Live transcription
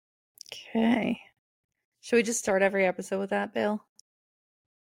Okay. Should we just start every episode with that, Bill?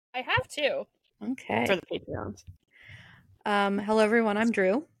 I have to. Okay. For the Patreons. Hello, everyone. I'm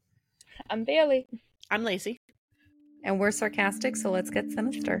Drew. I'm Bailey. I'm Lacey. And we're sarcastic, so let's get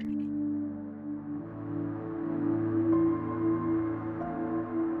sinister.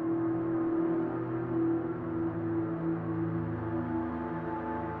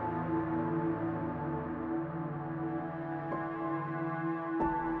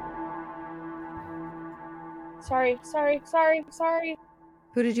 Sorry.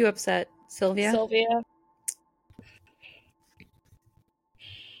 Who did you upset? Sylvia? Sylvia.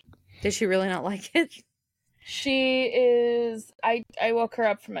 Did she really not like it? She is... I woke her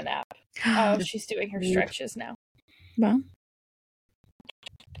up from a nap. Oh, she's doing her stretches now. Well.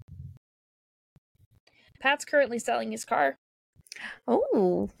 Pat's currently selling his car.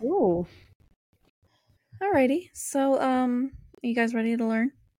 Oh. Ooh. Alrighty. So, you guys ready to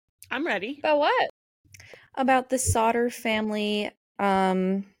learn? I'm ready. About what? About the Sodder family.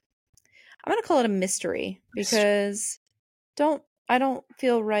 I'm gonna call it a mystery because I don't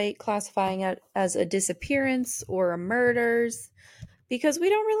feel right classifying it as a disappearance or a murders because we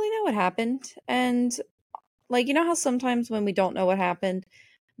don't really know what happened. And like, you know how sometimes when we don't know what happened,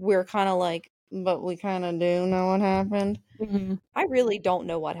 we're kind of like, but we kind of do know what happened. Mm-hmm. I really don't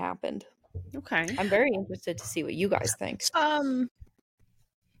know what happened. Okay. I'm very interested to see what you guys think.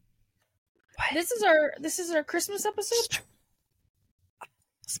 This is our Christmas episode.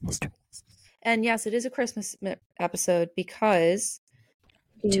 And yes, it is a Christmas episode because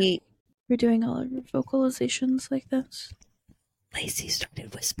We're doing all of your vocalizations like this. Lacey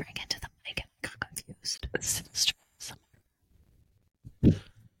started whispering into the mic and got confused.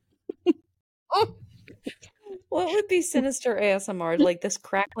 What would be sinister ASMR? Like this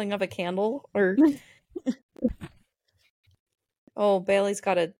crackling of a candle? Or oh, Bailey's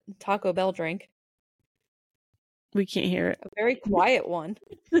got a Taco Bell drink. We can't hear it. A very quiet one.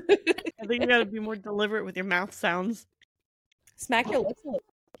 I think you gotta be more deliberate with your mouth sounds. Smack your lips.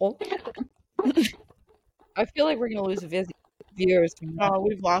 Oh. I feel like we're gonna lose viewers. Oh,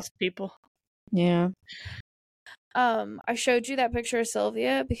 we've lost people. Yeah. I showed you that picture of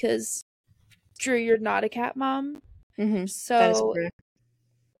Sylvia because Drew, you're not a cat mom. Mm-hmm. So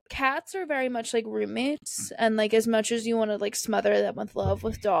cats are very much like roommates, and like as much as you want to like smother them with love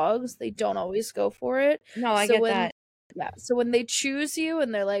with dogs, they don't always go for it. No, I get that. Yeah. So when they choose you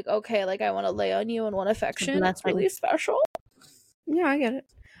and they're like, okay, like I want to lay on you and want affection, it's really special. Yeah, I get it.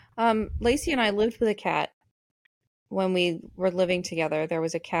 Lacey and I lived with a cat when we were living together. There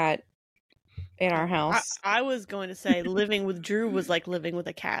was a cat in our house. I was going to say living with Drew was like living with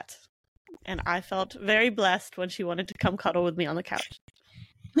a cat. And I felt very blessed when she wanted to come cuddle with me on the couch.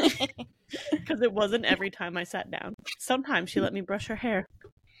 Because it wasn't every time I sat down. Sometimes she let me brush her hair.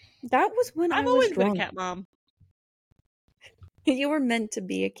 That was when I've I was always drunk. been a cat mom. You were meant to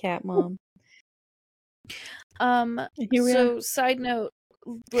be a cat mom. So side note,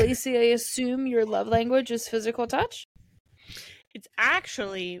 Lacey, I assume your love language is physical touch? It's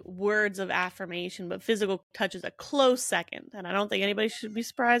actually words of affirmation, but physical touch is a close second, and I don't think anybody should be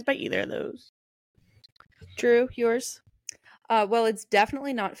surprised by either of those. Drew, yours? Well, it's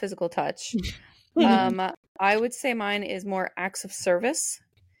definitely not physical touch. I would say mine is more acts of service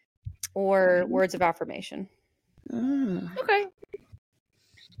or words of affirmation. Okay.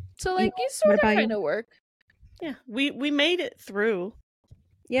 So like you sort of kind of work. Yeah, we made it through.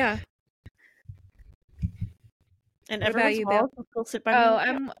 Yeah. And what everyone's about you, Bill? still sit by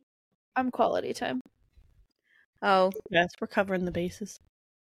me. I'm quality time. Oh. Yes, we're covering the bases.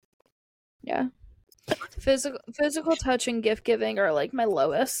 Yeah. Physical touch and gift giving are like my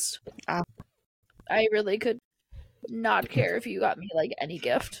lowest. I really could not care if you got me like any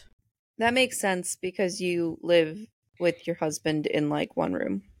gift. That makes sense because you live with your husband in like one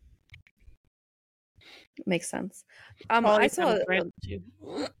room. Makes sense. I saw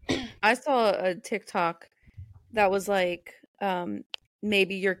a TikTok that was like,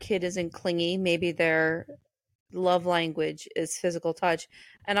 maybe your kid isn't clingy, maybe their love language is physical touch.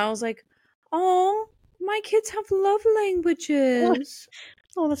 And I was like, oh, my kids have love languages.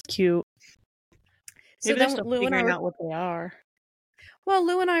 Oh, that's cute. So maybe then they're still Lou and I figuring out what they are. Well,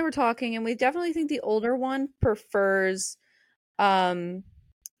 Lou and I were talking, and we definitely think the older one prefers the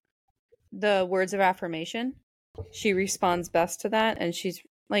words of affirmation. She responds best to that, and she's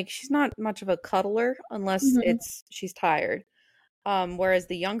not much of a cuddler unless she's tired. Whereas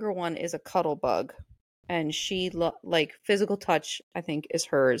the younger one is a cuddle bug, and she like physical touch, I think, is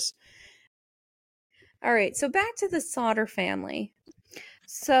hers. All right, so back to the Sodder family.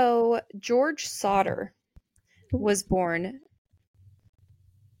 So George Sodder was born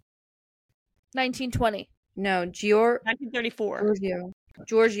 1920. No, 1934.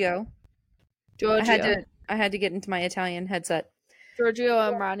 Giorgio. Giorgio. I had to get into my Italian headset. Giorgio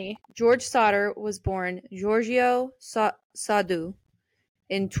Armani. George Sodder was born Giorgio Sadu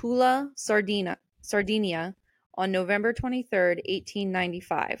in Tula, Sardinia on November 23rd,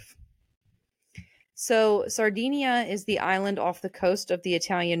 1895. So Sardinia is the island off the coast of the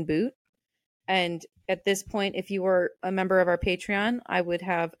Italian boot. And at this point, if you were a member of our Patreon, I would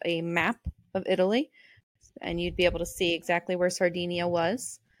have a map of Italy and you'd be able to see exactly where Sardinia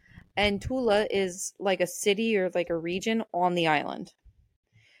was. And Tula is like a city or like a region on the island.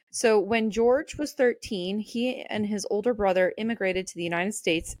 So when George was 13, he and his older brother immigrated to the United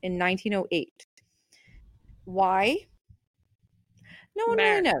States in 1908. Why? No one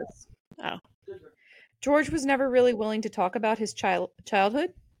really knows. Oh. George was never really willing to talk about his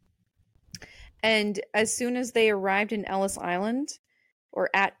childhood. And as soon as they arrived in Ellis Island,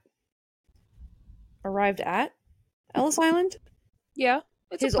 arrived at Ellis Island, Yeah.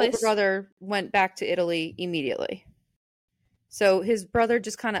 his older brother went back to Italy immediately. So his brother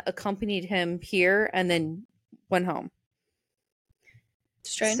just kind of accompanied him here and then went home.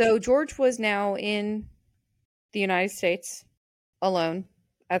 Strange. So George was now in the United States alone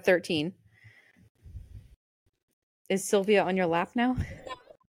at 13. Is Sylvia on your lap now?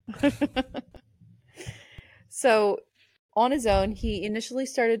 So on his own, he initially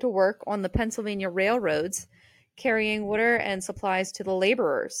started to work on the Pennsylvania railroads, carrying water and supplies to the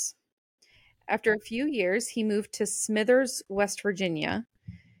laborers. After a few years, he moved to Smithers, West Virginia.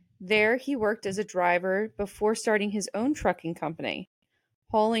 There, he worked as a driver before starting his own trucking company,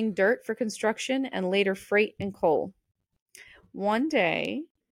 hauling dirt for construction and later freight and coal. One day,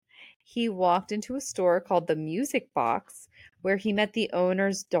 he walked into a store called the Music Box, where he met the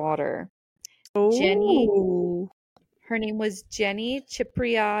owner's daughter, Jenny. Her name was Jenny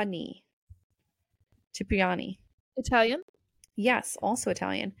Cipriani. Italian? Yes, also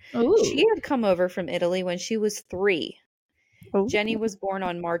Italian. Ooh. She had come over from Italy when she was 3. Oh. Jenny was born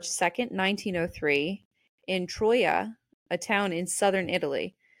on March 2nd, 1903, in Troia, a town in southern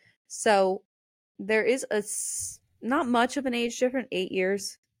Italy. So there is not much of an age difference, 8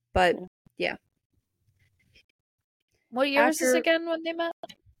 years, but yeah. What year was this again when they met?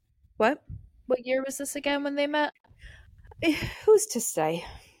 What? What year was this again when they met? Who's to say?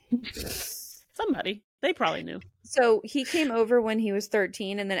 Somebody. They probably knew. So he came over when he was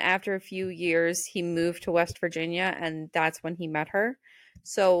 13, and then after a few years, he moved to West Virginia, and that's when he met her.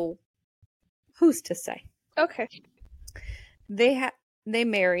 So who's to say? Okay. They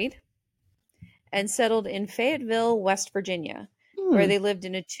married and settled in Fayetteville, West Virginia, where they lived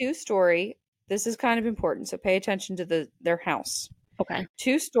in a 2-story. This is kind of important, so pay attention to their house. Okay.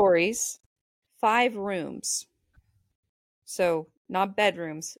 2 stories, 5 rooms. So not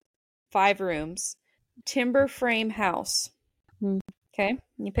bedrooms, 5 rooms. Timber frame house. Okay,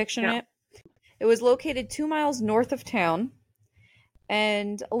 you picturing it? It was located 2 miles north of town.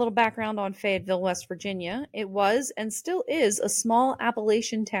 And a little background on Fayetteville, West Virginia. It was and still is a small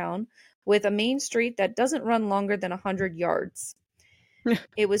Appalachian town with a main street that doesn't run longer than 100 yards. The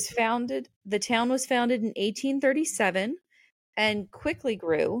town was founded in 1837 and quickly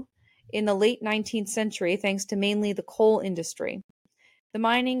grew in the late 19th century thanks to mainly the coal industry. The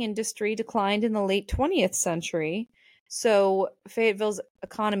mining industry declined in the late 20th century, so Fayetteville's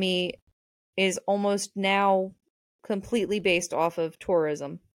economy is almost now completely based off of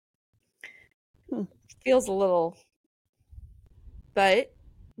tourism. Feels a little... But,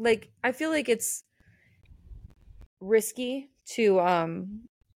 I feel like it's risky to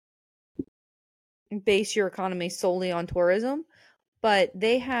base your economy solely on tourism, but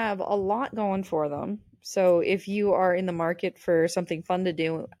they have a lot going for them. So if you are in the market for something fun to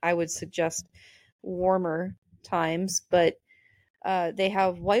do, I would suggest warmer times. But they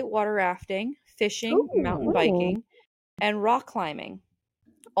have whitewater rafting, fishing, mountain biking, and rock climbing.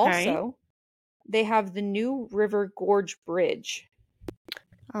 Also, they have the New River Gorge Bridge.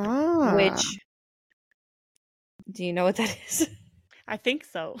 Which, do you know what that is? I think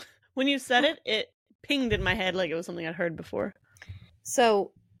so. When you said it, it pinged in my head like it was something I'd heard before.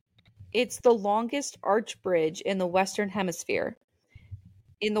 So, it's the longest arch bridge in the Western Hemisphere.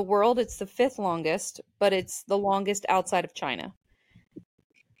 In the world, it's the 5th longest, but it's the longest outside of China.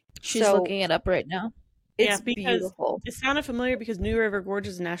 She's looking it up right now. It's beautiful. It sounded familiar because New River Gorge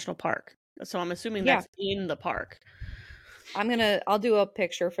is a national park. So I'm assuming that's in the park. I'll do a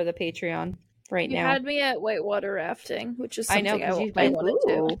picture for the Patreon now. You had me at whitewater rafting, which is something I want to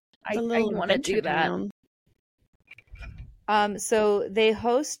do. I want to do that. So they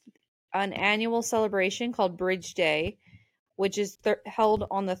host an annual celebration called Bridge Day, which is held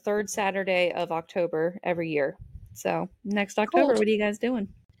on the third Saturday of October every year. So next October, Cold. what are you guys doing?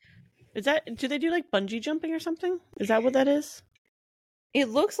 Do they do like bungee jumping or something? Is that what that is? It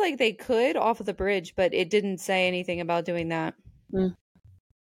looks like they could off of the bridge, but it didn't say anything about doing that. Mm.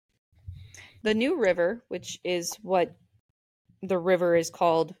 The New River, which is what the river is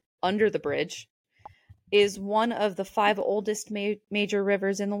called under the bridge, is one of the 5 oldest major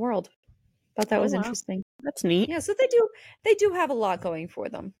rivers in the world. Thought that was wow. interesting. That's neat. Yeah, so they do have a lot going for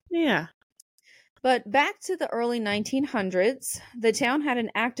them. Yeah. But back to the early 1900s, the town had an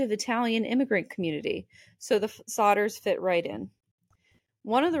active Italian immigrant community, so the Sodders fit right in.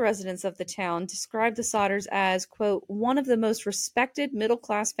 One of the residents of the town described the Sodders as, quote, one of the most respected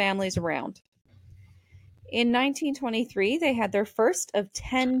middle-class families around. In 1923, they had their first of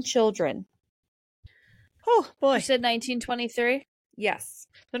 10 children. Oh, boy. You said 1923? Yes.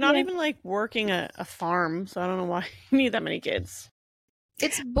 They're not Yeah. even like working a farm, so I don't know why you need that many kids.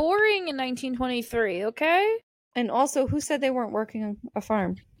 It's boring in 1923, okay? And also, who said they weren't working on a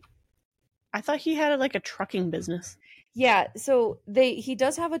farm? I thought he had like a trucking business. Yeah, so he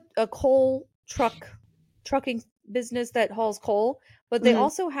does have a coal trucking business that hauls coal, but they Mhm.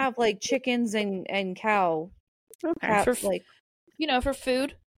 also have like chickens and cow. Okay. For Like, for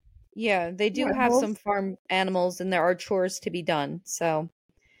food. yeah, they do Yeah, have well- some farm animals, and there are chores to be done. So,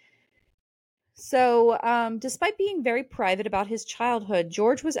 despite being very private about his childhood,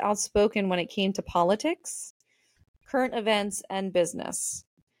 George was outspoken when it came to politics, current events, and business.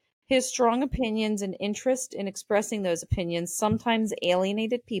 His strong opinions and interest in expressing those opinions sometimes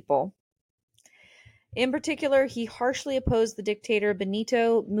alienated people. In particular, he harshly opposed the dictator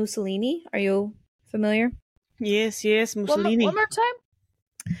Benito Mussolini. Are you familiar? Yes, Mussolini. One more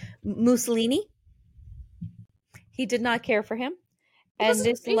time? Mussolini. He did not care for him. And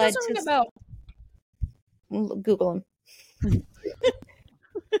this He led doesn't ring a to... bell. Google him.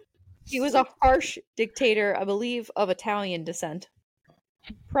 He was a harsh dictator, I believe, of Italian descent.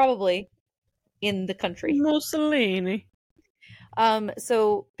 Probably in the country. Mussolini.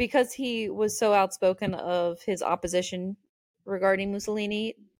 So because he was so outspoken of his opposition regarding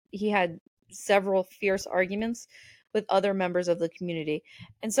Mussolini, he had several fierce arguments with other members of the community.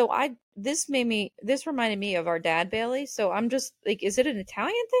 And so this reminded me of our dad, Bailey. So I'm just like, is it an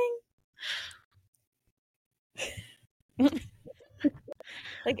Italian thing?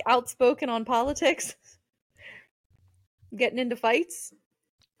 Like outspoken on politics? Getting into fights?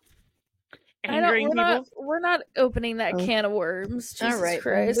 Angering people. We're not opening that Oh. can of worms. Jesus All right,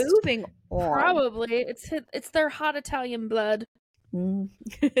 Christ. moving on. Probably. It's their hot Italian blood. In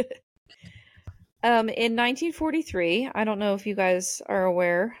 1943, I don't know if you guys are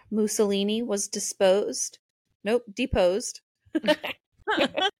aware, Mussolini was deposed. Although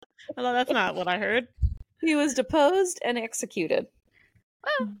that's not what I heard. He was deposed and executed.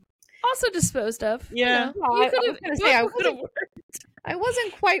 Well, also disposed of. Yeah. You, Well, know, I you could was gonna say, have. I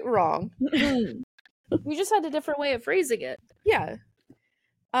wasn't quite wrong. You just had a different way of phrasing it. Yeah.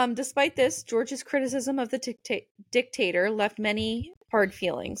 Despite this, George's criticism of the dictator left many hard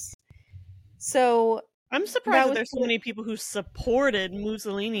feelings. So I'm surprised that was there's so the- many people who supported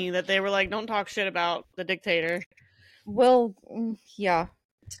Mussolini that they were like, don't talk shit about the dictator. well, yeah.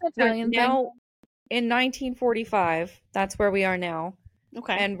 It's an Italian thing. Now, in 1945, that's where we are now.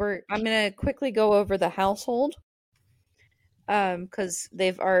 Okay. And I'm going to quickly go over the household. Because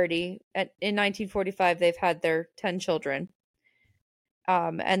they've already, in 1945, they've had their 10 children.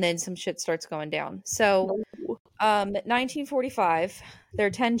 And then some shit starts going down. So, 1945, their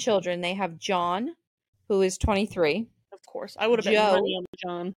 10 children, they have John, who is 23. Of course. I would have bet Joe. money on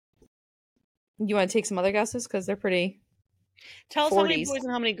John. You want to take some other guesses? Because they're pretty... Tell us how many 40s. boys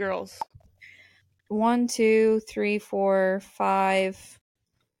and how many girls. 1, 2, 3, 4, 5.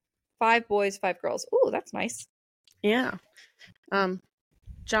 5 boys, 5 girls. Ooh, that's nice. Yeah.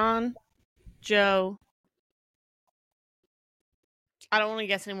 John, Joe. I don't want to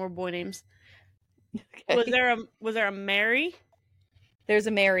guess any more boy names. Okay. Was there a Mary? There's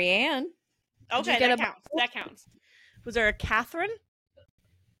a Mary Ann. Okay, get that a- counts. That counts. Was there a Catherine?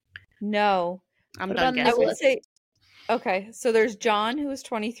 No. I'm What done about I guessing. would say... Okay, so there's John, who is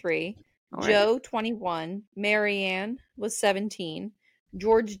 23. All right. Joe, 21. Mary Ann was 17.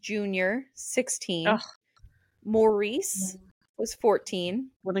 George Jr., 16. Ugh. Maurice was 14.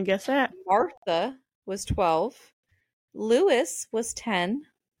 Wouldn't guess that. Martha was 12. Louis was 10.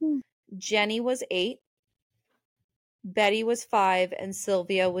 Jenny was 8. Betty was 5. And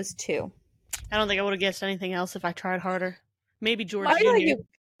Sylvia was 2. I don't think I would have guessed anything else if I tried harder. Maybe George I feel Jr. like you-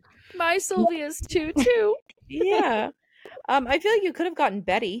 My Sylvia's too. yeah. I feel like you could have gotten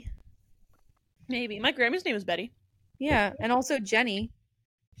Betty. Maybe. My grandma's name is Betty. Yeah, and also Jenny.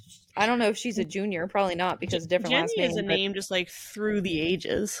 I don't know if she's a junior. Probably not because different last Jenny name. is a but- name just like through the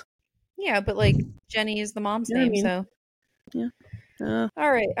ages. Yeah, but like Jenny is the mom's You know what I name, mean? so. Yeah.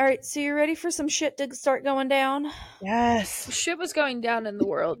 All right. So you ready for some shit to start going down? Yes. Shit was going down in the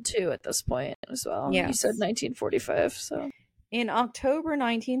world too at this point as well. You Yes. said 1945, so In October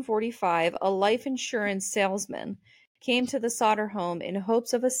 1945, a life insurance salesman came to the Sodder home in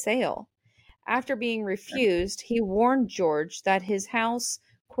hopes of a sale. After being refused, he warned George that his house,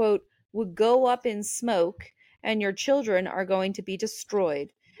 quote, would go up in smoke and your children are going to be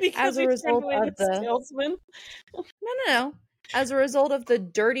destroyed. Because As a he turned result away of the the salesman. No. As a result of the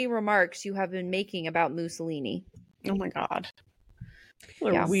dirty remarks you have been making about Mussolini. Oh my god.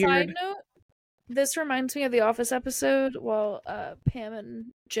 What Yeah. a weird. Side note, this reminds me of the Office episode while Pam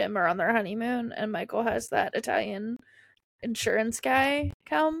and Jim are on their honeymoon and Michael has that Italian insurance guy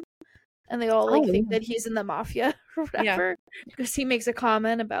come and they all like think that he's in the mafia or whatever because he makes a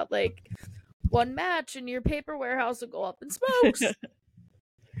comment about like one match and your paper warehouse will go up in smokes. That's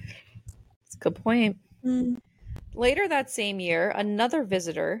a good point. Later that same year, another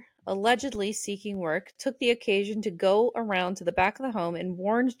visitor, allegedly seeking work, took the occasion to go around to the back of the home and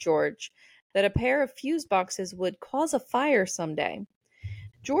warned George that a pair of fuse boxes would cause a fire someday.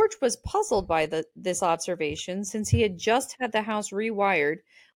 George was puzzled by this observation since he had just had the house rewired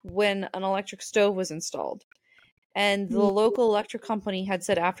when an electric stove was installed. And the local electric company had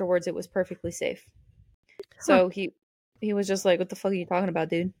said afterwards it was perfectly safe. So he was just like, what the fuck are you talking about,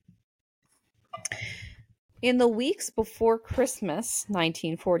 dude? In the weeks before Christmas,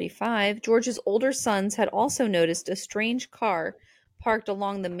 1945, George's older sons had also noticed a strange car parked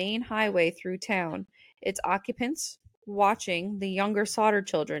along the main highway through town, its occupants watching the younger Sodder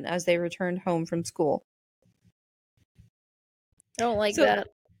children as they returned home from school. I don't like that.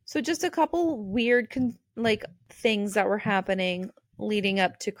 So just a couple weird things that were happening leading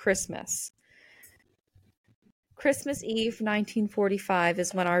up to Christmas. Christmas Eve, 1945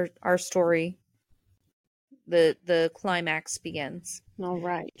 is when our story, the climax begins. All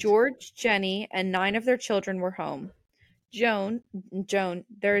right. George, Jenny, and 9 of their children were home. Joan,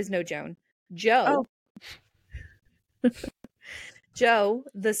 there is no Joan. Joe. Joe,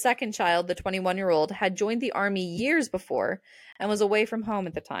 the second child, the 21-year-old, had joined the army years before and was away from home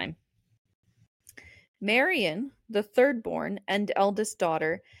at the time. Marion, the third born and eldest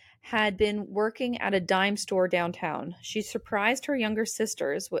daughter, had been working at a dime store downtown. She surprised her younger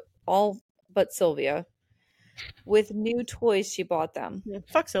sisters, all but Sylvia, with new toys she bought them. Yeah,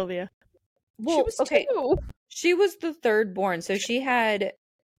 fuck Sylvia. Well, She was okay. 2. She was the third born, so she had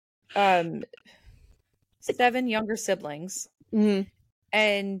 7 younger siblings,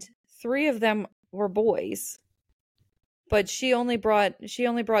 and 3 of them were boys. But she only brought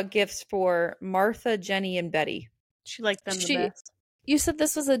gifts for Martha, Jenny, and Betty. She liked them the best. You said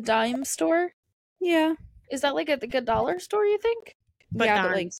this was a dime store? Yeah, Is that like a dollar store, you think? But yeah,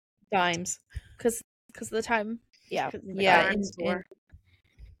 dimes. but like dimes. Because the time, yeah. 'Cause the Yeah, dime store.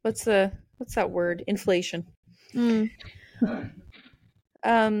 what's that word? Inflation.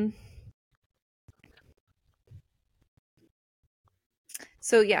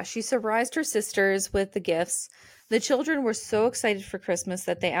 So yeah, she surprised her sisters with the gifts. The children were so excited for Christmas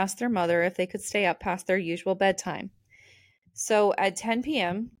that they asked their mother if they could stay up past their usual bedtime. So at 10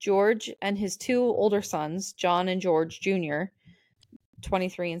 p.m., George and his 2 older sons, John and George Jr.,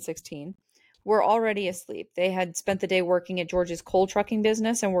 23 and 16, were already asleep. They had spent the day working at George's coal trucking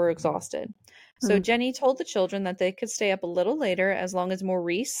business and were exhausted. So Jenny told the children that they could stay up a little later as long as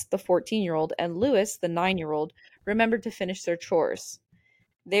Maurice, the 14-year-old, and Louis, the 9-year-old, remembered to finish their chores.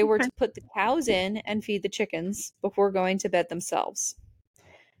 They were to put the cows in and feed the chickens before going to bed themselves.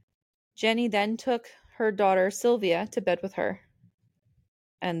 Jenny then took her daughter Sylvia to bed with her.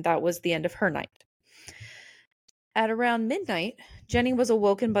 And that was the end of her night. At around midnight, Jenny was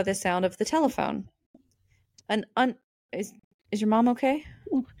awoken by the sound of the telephone. Is your mom okay?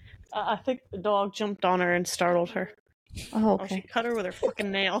 I think the dog jumped on her and startled her. Oh, Oh, she okay. cut her with her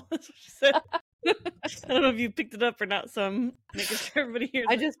fucking nail. That's what she said. I don't know if you picked it up or not, so I'm making sure everybody hears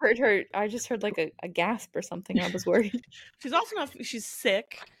I it. just heard like a gasp or something. I was worried. She's also not, she's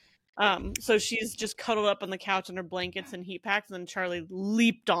sick. So she's just cuddled up on the couch in her blankets and heat packs, and then Charlie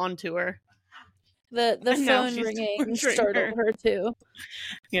leaped onto her. The And now phone she's ringing torturing startled her too.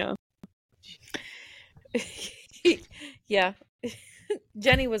 Yeah. Yeah.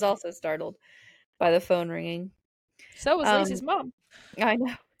 Jenny was also startled by the phone ringing. So was Lacey's mom. I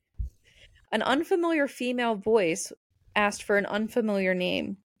know. An unfamiliar female voice asked for an unfamiliar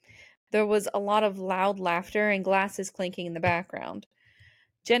name. There was a lot of loud laughter and glasses clinking in the background.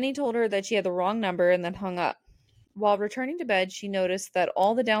 Jenny told her that she had the wrong number and then hung up. While returning to bed, she noticed that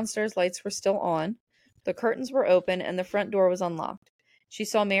all the downstairs lights were still on, the curtains were open, and the front door was unlocked. She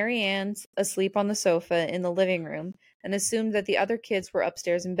saw Mary Ann asleep on the sofa in the living room and assumed that the other kids were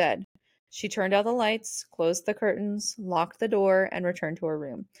upstairs in bed. She turned out the lights, closed the curtains, locked the door, and returned to her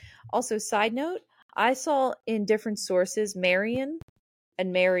room. Also, side note, I saw in different sources Marion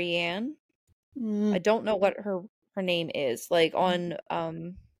and Marianne. I don't know what her name is. Like on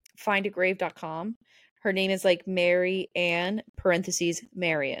findagrave.com, her name is like Mary Ann parentheses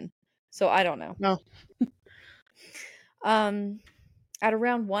Marion. So I don't know. No. At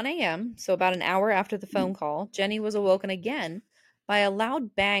around 1 a.m., so about an hour after the phone call, Jenny was awoken again by a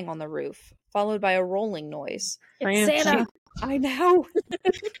loud bang on the roof, followed by a rolling noise. It's Santa. I know.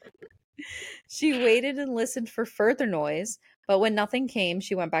 She waited and listened for further noise, but when nothing came,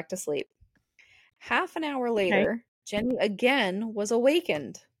 she went back to sleep. Half an hour later, Jenny again was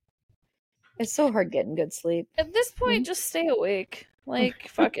awakened. It's so hard getting good sleep. At this point, just stay awake. Like,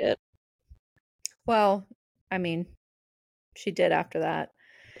 fuck it. Well, I mean, she did after that.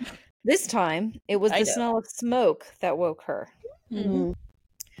 This time, it was the smell of smoke that woke her. Mm-hmm.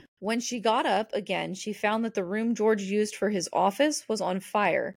 When she got up again, she found that the room George used for his office was on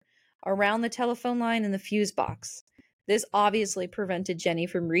fire, around the telephone line and the fuse box. This obviously prevented Jenny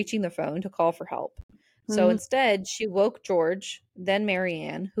from reaching the phone to call for help. So instead, she woke George, then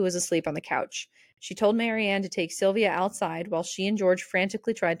Marianne, who was asleep on the couch. She told Marianne to take Sylvia outside while she and George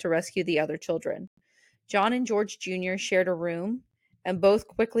frantically tried to rescue the other children. John and George Jr. shared a room, and both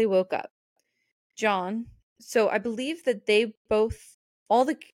quickly woke up. John, so I believe that they both,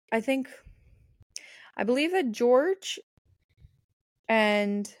 I believe that George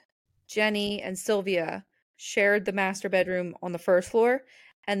and Jenny and Sylvia shared the master bedroom on the first floor,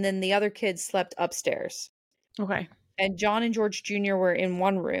 and then the other kids slept upstairs. Okay. And John and George Jr. were in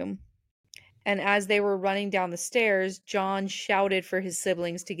one room. And as they were running down the stairs, John shouted for his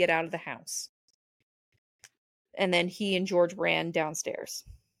siblings to get out of the house. And then he and George ran downstairs.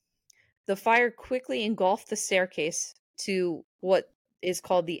 The fire quickly engulfed the staircase to what is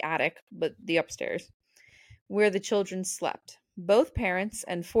called the attic, but the upstairs, where the children slept. Both parents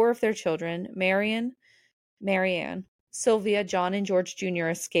and 4 of their children, Marianne, Sylvia, John, and George Jr.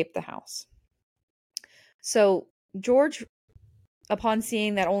 escaped the house. So George, upon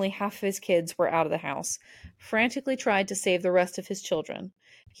seeing that only half of his kids were out of the house, frantically tried to save the rest of his children.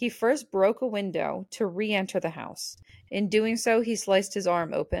 He first broke a window to re-enter the house. In doing so, he sliced his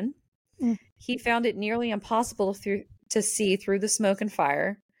arm open. He found it nearly impossible to see through the smoke and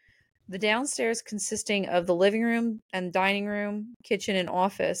fire. The downstairs, consisting of the living room and dining room, kitchen and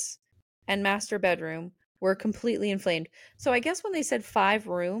office, and master bedroom, were completely inflamed. So I guess when they said 5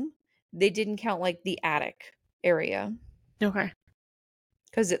 room, they didn't count like the attic area. Okay.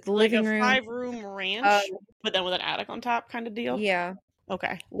 Because the like living a room, 5-room ranch, but then with an attic on top kind of deal? Yeah.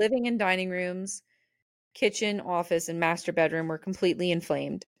 Okay. Living and dining rooms, kitchen, office, and master bedroom were completely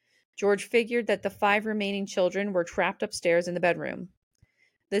inflamed. George figured that the 5 remaining children were trapped upstairs in the bedroom.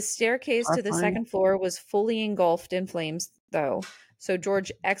 The staircase to the second floor was fully engulfed in flames, though, so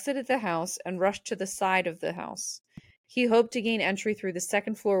George exited the house and rushed to the side of the house. He hoped to gain entry through the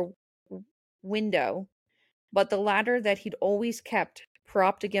second floor window, but the ladder that he'd always kept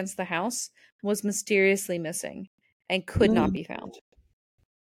propped against the house was mysteriously missing and could not be found.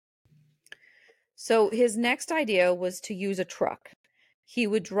 So his next idea was to use a truck. He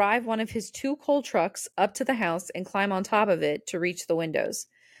would drive one of his 2 coal trucks up to the house and climb on top of it to reach the windows.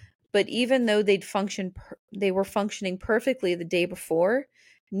 But even though they were functioning perfectly the day before,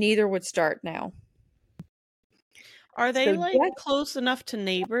 neither would start now. Are they close enough to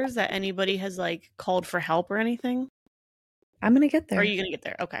neighbors that anybody has called for help or anything? I'm gonna get there. Are you gonna get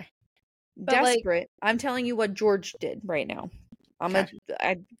there? Okay. Desperate. I'm telling you what George did right now.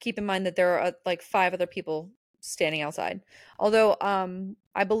 I keep in mind that there are 5 other people standing outside. Although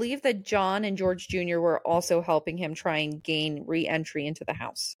I believe that John and George Jr. were also helping him try and gain re-entry into the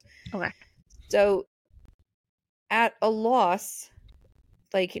house. Okay. So at a loss,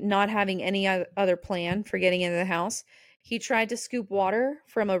 not having any other plan for getting into the house, he tried to scoop water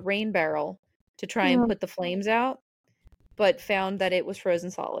from a rain barrel to try and put the flames out, but found that it was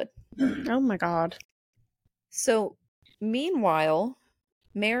frozen solid. Oh my God. So meanwhile,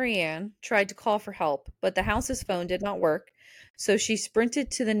 Marianne tried to call for help, but the house's phone did not work, so she sprinted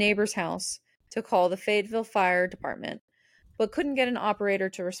to the neighbor's house to call the Fayetteville Fire Department, but couldn't get an operator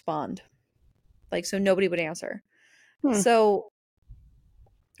to respond. So nobody would answer. So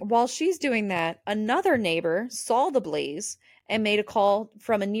while she's doing that, another neighbor saw the blaze and made a call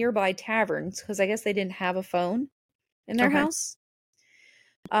from a nearby tavern, because I guess they didn't have a phone in their house.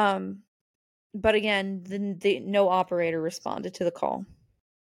 But again, no operator responded to the call.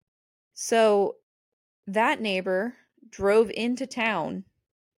 So that neighbor drove into town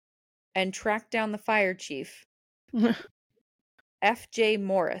and tracked down the fire chief, F.J.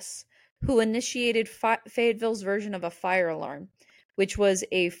 Morris, who initiated Fayetteville's version of a fire alarm, which was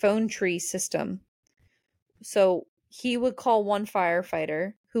a phone tree system. So he would call one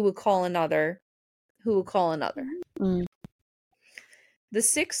firefighter, who would call another, who would call another. Mm. The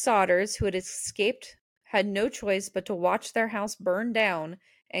 6 Sodders who had escaped had no choice but to watch their house burn down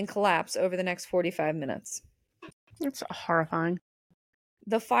and collapse over the next 45 minutes. That's horrifying.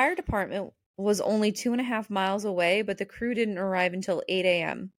 The fire department was only 2.5 miles away, but the crew didn't arrive until 8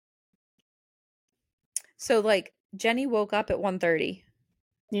 a.m. So, like, Jenny woke up at 1:30.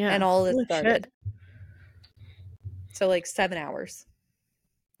 Yeah. And all this Holy started. shit. So, like, 7 hours.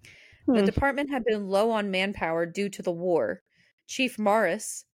 The department had been low on manpower due to the war. Chief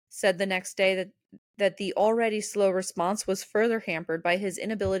Morris said the next day that the already slow response was further hampered by his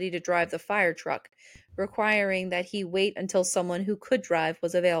inability to drive the fire truck, requiring that he wait until someone who could drive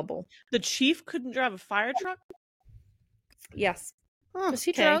was available. The chief couldn't drive a fire truck? Yes. Oh, Was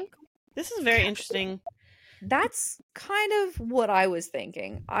he okay. drunk? This is very interesting. That's kind of what I was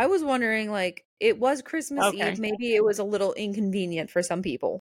thinking. I was wondering, like, it was Christmas Okay. Eve. Maybe it was a little inconvenient for some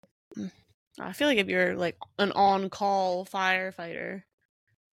people. I feel like if you're like an on-call firefighter,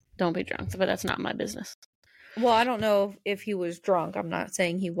 don't be drunk, but that's not my business. Well, I don't know if he was drunk. I'm not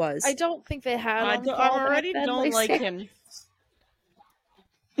saying he was. I don't think they had I on don't- call I already back then, don't like Lacey. him.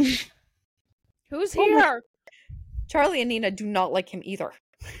 Who's Oh my- here? Charlie and Nina do not like him either.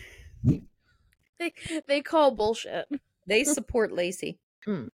 They call bullshit. They support Lacey.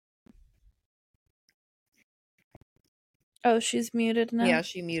 Oh, she's muted now. Yeah,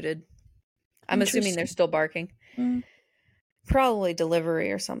 she muted. I'm assuming they're still barking. Mm. Probably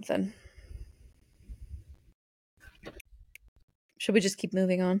delivery or something. Should we just keep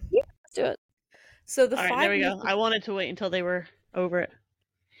moving on? Yeah, let's do it. So the All right, 5 there we go. I wanted to wait until they were over it.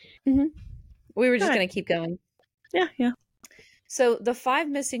 We were just Go ahead. going to keep going. Yeah. So the 5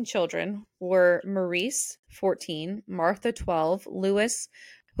 missing children were Maurice, 14, Martha, 12, Lewis,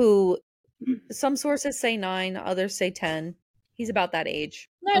 who some sources say 9, others say 10. He's about that age.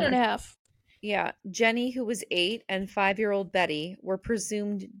 9.5. Yeah. Jenny, who was 8, and 5-year-old Betty were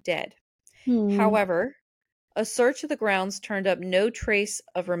presumed dead. Hmm. However, a search of the grounds turned up no trace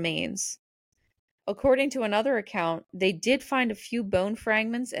of remains. According to another account, they did find a few bone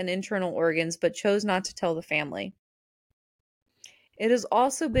fragments and internal organs, but chose not to tell the family. It has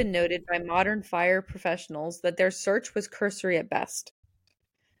also been noted by modern fire professionals that their search was cursory at best.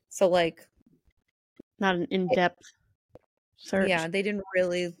 So, like, Not an in-depth search. yeah, they didn't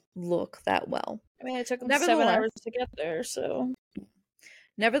really look that well. I mean, it took them Nevertheless- 7 hours to get there, so.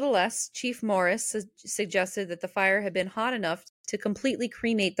 Nevertheless, Chief Morris suggested that the fire had been hot enough to completely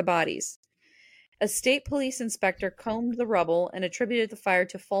cremate the bodies. A state police inspector combed the rubble and attributed the fire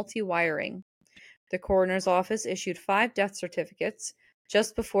to faulty wiring. The coroner's office issued 5 death certificates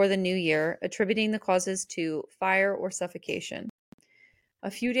just before the new year, attributing the causes to fire or suffocation. A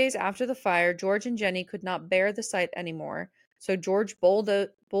few days after the fire, George and Jenny could not bear the site anymore, so George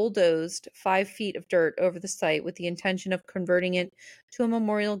bulldozed 5 feet of dirt over the site with the intention of converting it to a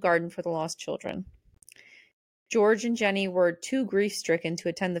memorial garden for the lost children. George and Jenny were too grief-stricken to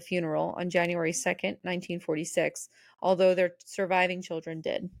attend the funeral on January 2nd, 1946, although their surviving children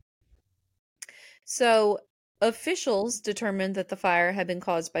did. So, officials determined that the fire had been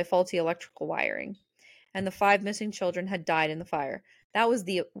caused by faulty electrical wiring, and the 5 missing children had died in the fire. That was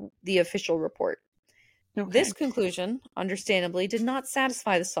the official report. Okay. This conclusion, understandably, did not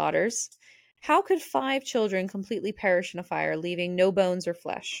satisfy the Sodders. How could 5 children completely perish in a fire, leaving no bones or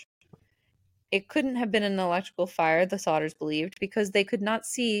flesh? It couldn't have been an electrical fire, the Sodders believed, because they could not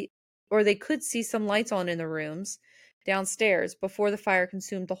see, or they could see some lights on in the rooms downstairs before the fire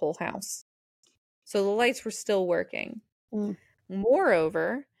consumed the whole house. So the lights were still working. Mm.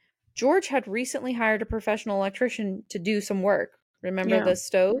 Moreover, George had recently hired a professional electrician to do some work. Remember the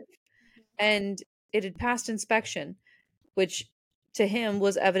stove? And it had passed inspection, which to him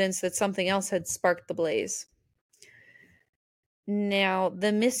was evidence that something else had sparked the blaze. Now,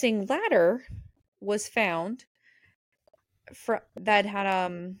 the missing ladder was found that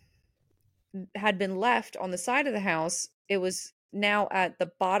had been left on the side of the house. It was now at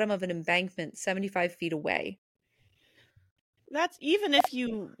the bottom of an embankment 75 feet away. That's even if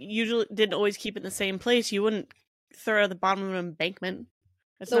you usually didn't always keep it in the same place, you wouldn't throw it at the bottom of an embankment.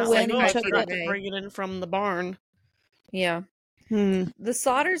 It's The not like, wind oh, I took forgot it. to bring it in from the barn. Yeah. The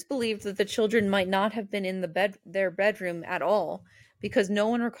Sodders believed that the children might not have been in their bedroom at all, because no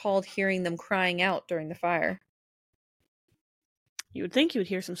one recalled hearing them crying out during the fire. You would think you would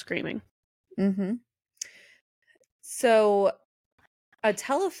hear some screaming. Mm-hmm. So a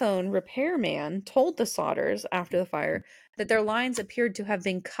telephone repairman told the Sodders after the fire that their lines appeared to have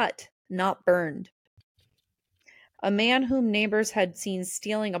been cut, not burned. A man whom neighbors had seen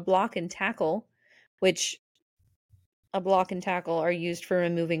stealing a block and tackle, which a block and tackle are used for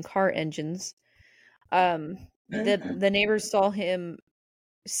removing car engines. The neighbors saw him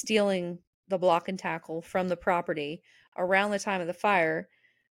stealing the block and tackle from the property around the time of the fire,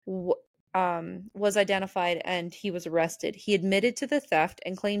 was identified and he was arrested. He admitted to the theft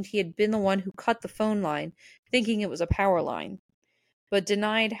and claimed he had been the one who cut the phone line, thinking it was a power line, but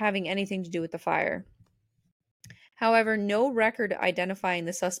denied having anything to do with the fire. However, no record identifying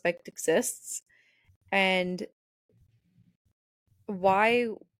the suspect exists, and why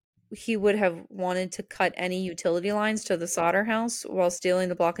he would have wanted to cut any utility lines to the Sodder house while stealing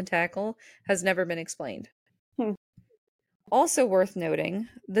the block and tackle has never been explained. Also worth noting,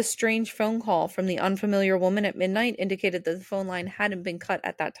 the strange phone call from the unfamiliar woman at midnight indicated that the phone line hadn't been cut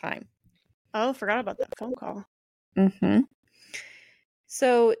at that time. Oh, forgot about that phone call. Mm-hmm.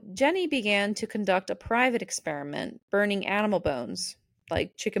 So Jenny began to conduct a private experiment, burning animal bones,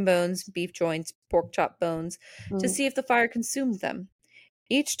 like chicken bones, beef joints, pork chop bones, to see if the fire consumed them.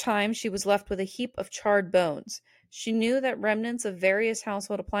 Each time she was left with a heap of charred bones. She knew that remnants of various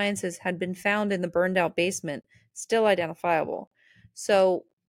household appliances had been found in the burned out basement, still identifiable. So,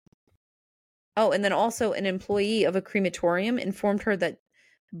 and then also an employee of a crematorium informed her that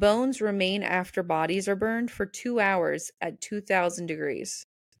bones remain after bodies are burned for 2 hours at 2,000 degrees.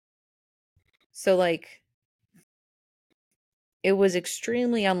 So, like, it was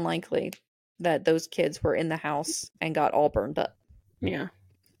extremely unlikely that those kids were in the house and got all burned up. Yeah.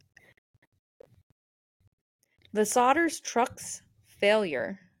 The Sodders' truck's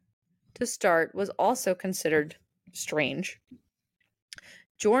failure to start was also considered strange.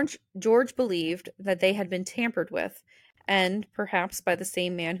 George believed that they had been tampered with, and perhaps by the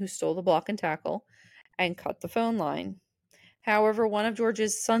same man who stole the block and tackle and cut the phone line. However, one of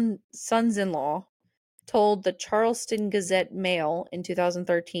George's sons-in-law told the Charleston Gazette-Mail in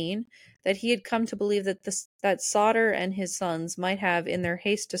 2013 that he had come to believe that Sodder and his sons might have, in their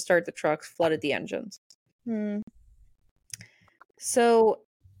haste to start the trucks, flooded the engines. So,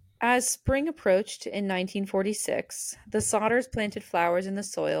 as spring approached in 1946, the Sodders planted flowers in the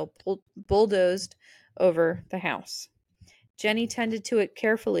soil, bulldozed over the house. Jenny tended to it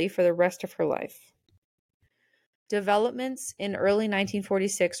carefully for the rest of her life. Developments in early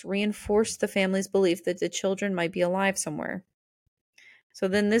 1946 reinforced the family's belief that the children might be alive somewhere. So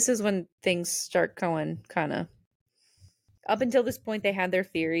then this is when things start going kind of... Up until this point, they had their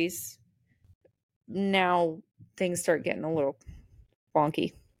theories. Now things start getting a little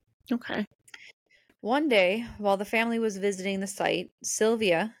wonky. Okay. One day, while the family was visiting the site,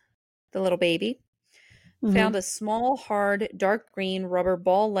 Sylvia, the little baby, found a small, hard, dark green rubber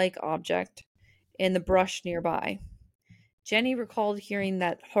ball-like object in the brush nearby. Jenny recalled hearing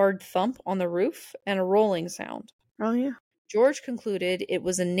that hard thump on the roof and a rolling sound. Oh, yeah. George concluded it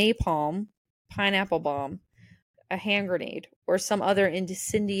was a napalm, pineapple bomb, a hand grenade, or some other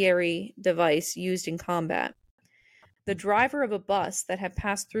incendiary device used in combat. The driver of a bus that had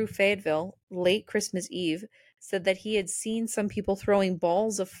passed through Fayetteville late Christmas Eve said that he had seen some people throwing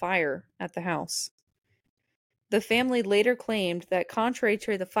balls of fire at the house. The family later claimed that, contrary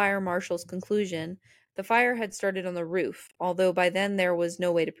to the fire marshal's conclusion, the fire had started on the roof, although by then there was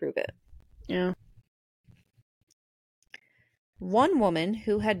no way to prove it. Yeah. One woman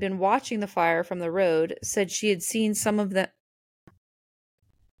who had been watching the fire from the road said she had seen some of the...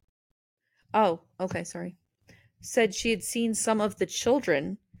 Oh, okay, sorry. Said she had seen some of the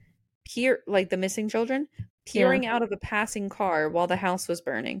children, like the missing children, peering out of a passing car while the house was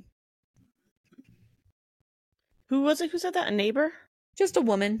burning. Who was it who said that? A neighbor? Just a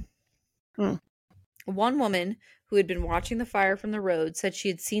woman. One woman who had been watching the fire from the road said she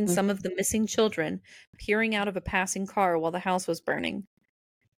had seen some of the missing children peering out of a passing car while the house was burning.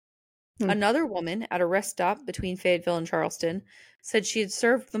 Another woman at a rest stop between Fayetteville and Charleston said she had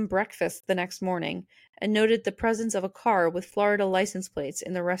served them breakfast the next morning and noted the presence of a car with Florida license plates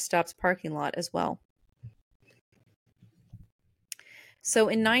in the rest stop's parking lot as well. So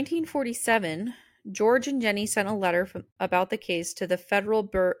in 1947, George and Jenny sent a letter about the case to the Federal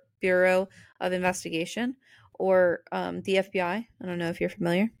Bureau of Investigation, or the FBI. I don't know if you're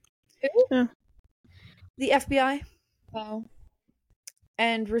familiar. Yeah. The FBI. Wow.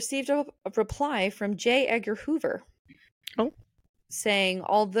 And received a reply from J. Edgar Hoover. Oh. saying,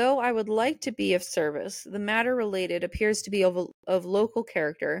 although I would like to be of service, the matter related appears to be of local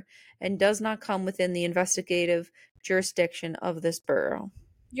character and does not come within the investigative jurisdiction of this borough.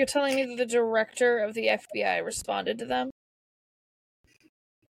 You're telling me that the director of the FBI responded to them?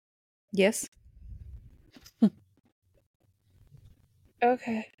 Yes.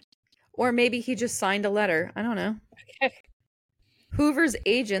 Okay. Or maybe he just signed a letter. I don't know. Okay. Hoover's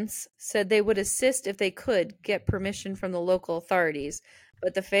agents said they would assist if they could get permission from the local authorities,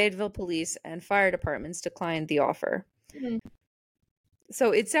 but the Fayetteville police and fire departments declined the offer. Mm.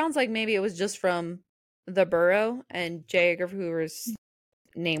 So it sounds like maybe it was just from the borough and J. Edgar Hoover's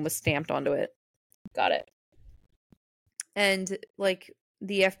name was stamped onto it. Got it. And like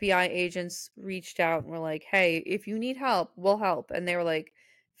the FBI agents reached out and were like, hey, if you need help, we'll help. And they were like,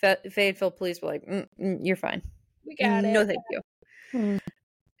 Fayetteville police were like, you're fine. We got it. No, thank you.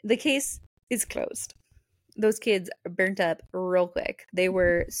 The case is closed. Those kids burnt up real quick. They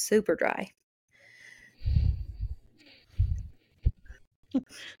were super dry.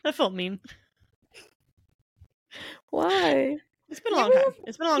 That felt mean. Why? It's been a long time.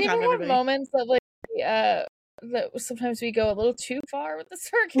 It's been a long Do you time, ever have everybody. moments that like that sometimes we go a little too far with the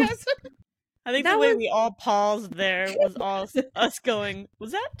sarcasm? I think That the way was- we all paused there was all us going,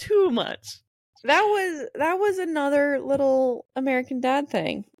 was that too much? That was another little American Dad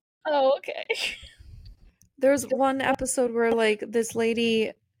thing. Oh, okay. There's one episode where like this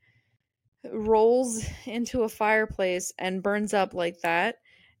lady rolls into a fireplace and burns up like that.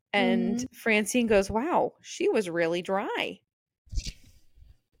 And Francine goes, wow, she was really dry.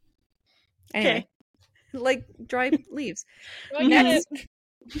 Anyway, like dry leaves. I get it.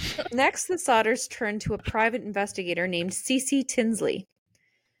 Next, the Sodders turned to a private investigator named C.C. Tinsley,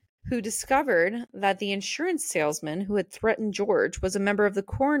 who discovered that the insurance salesman who had threatened George was a member of the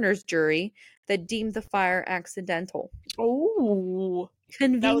coroner's jury that deemed the fire accidental. Oh.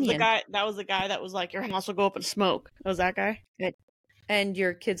 Convenient. That was the guy that was like, your house will go up in smoke. That was that guy? And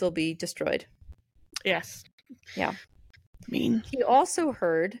your kids will be destroyed. Yes. Yeah. Mean. He also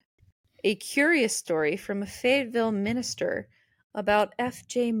heard a curious story from a Fayetteville minister about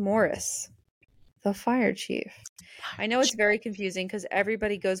F.J. Morris, the fire chief. I know it's very confusing because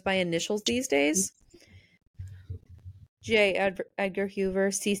everybody goes by initials these days. J. Edgar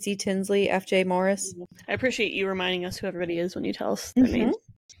Hoover, C.C. Tinsley, F.J. Morris. I appreciate you reminding us who everybody is when you tell us their names.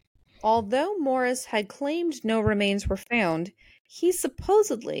 Although Morris had claimed no remains were found, he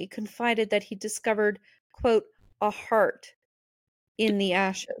supposedly confided that he discovered, quote, a heart in the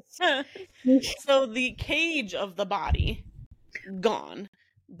ashes. So the cage of the body, gone.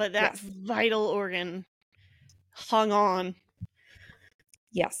 But that vital organ hung on.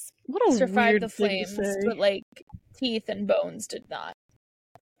 Yes. What a Survived weird the thing flames, to say. but like teeth and bones did not.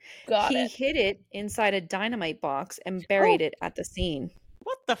 Got He it. hid it inside a dynamite box and buried it at the scene.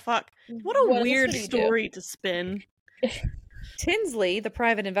 What the fuck? What a else weird would he do? story to spin. Tinsley, the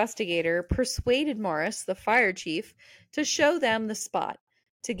private investigator, persuaded Morris, the fire chief, to show them the spot.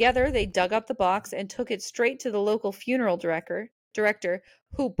 Together, they dug up the box and took it straight to the local funeral director,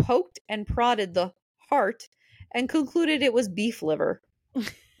 who poked and prodded the heart and concluded it was beef liver.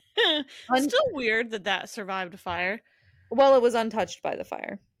 Still weird that survived a fire. Well, it was untouched by the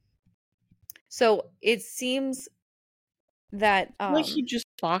fire. So it seems that Like he just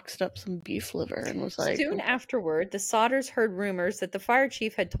boxed up some beef liver and was like... soon afterward, the Sodders heard rumors that the fire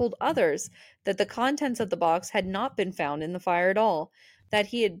chief had told others that the contents of the box had not been found in the fire at all, that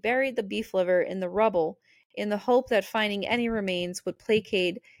he had buried the beef liver in the rubble in the hope that finding any remains would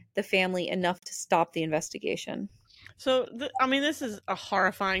placate the family enough to stop the investigation. So, I mean, this is a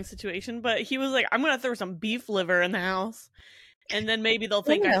horrifying situation, but he was like, I'm going to throw some beef liver in the house, and then maybe they'll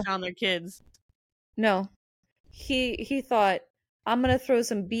think I found their kids. No. He thought, I'm going to throw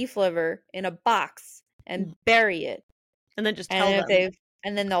some beef liver in a box and bury it. And then just tell them.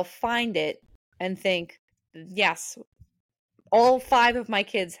 And then they'll find it and think, yes, all 5 of my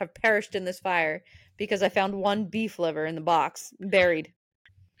kids have perished in this fire because I found one beef liver in the box buried.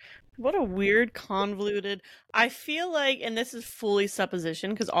 What a weird, convoluted... I feel like, and this is fully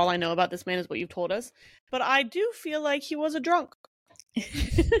supposition, because all I know about this man is what you've told us, but I do feel like he was a drunk.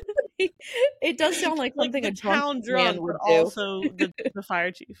 It does sound like something the a town drunk would but do. also the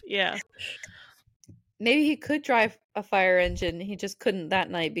fire chief. Yeah. Maybe he could drive a fire engine. He just couldn't that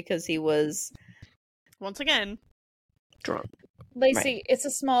night because he was... Once again, drunk. Lacey, it's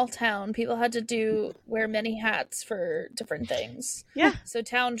a small town. People had to wear many hats for different things. Yeah. So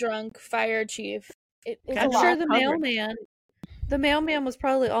town drunk, fire chief. It's a I'm lot. sure the mailman was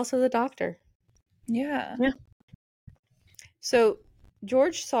probably also the doctor. Yeah. So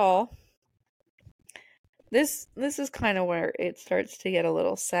George saw This is kind of where it starts to get a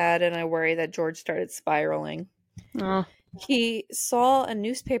little sad, and I worry that George started spiraling. Oh. He saw a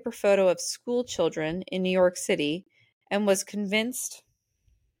newspaper photo of school children in New York City and was convinced.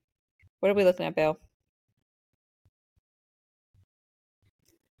 What are we looking at, Bill?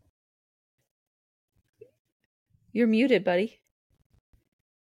 You're muted, buddy.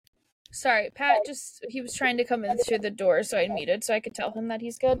 Sorry, Pat he was trying to come in through the door, so I muted so I could tell him that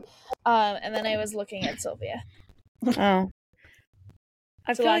he's good. And then I was looking at Sylvia. Oh.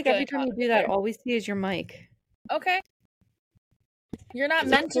 I It's a feel lot like every going time on you do that, there. all we see is your mic. Okay. You're not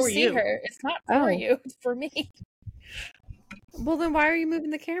It's meant not to for see you. her. It's not for Oh. you. It's for me. Well, then why are you moving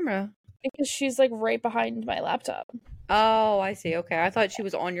the camera? Because she's like right behind my laptop. Oh, I see. Okay. I thought she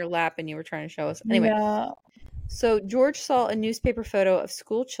was on your lap and you were trying to show us. Anyway. No. So George saw a newspaper photo of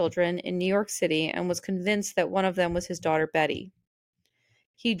school children in New York City and was convinced that one of them was his daughter Betty.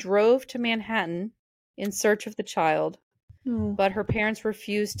 He drove to Manhattan in search of the child, but her parents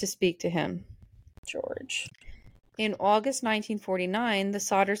refused to speak to him. George. In August 1949, the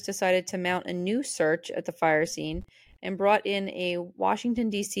Sodders decided to mount a new search at the fire scene and brought in a Washington,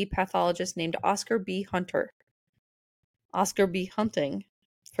 D.C. pathologist named Oscar B. Hunter. Oscar B. Hunting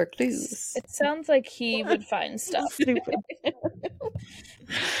for clues. It sounds like he would find stuff. Stupid.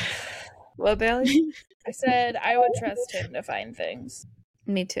 What, Bailey? I said I would trust him to find things.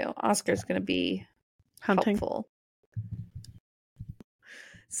 Me too. Oscar's going to be Hunting. helpful.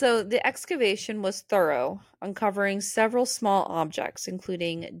 So the excavation was thorough, uncovering several small objects,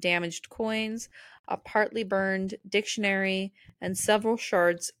 including damaged coins, a partly burned dictionary, and several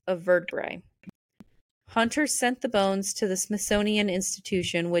shards of vertebrae. Hunter sent the bones to the Smithsonian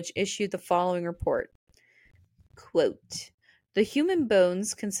Institution, which issued the following report. Quote, "The human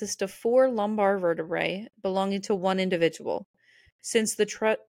bones consist of 4 lumbar vertebrae belonging to one individual. Since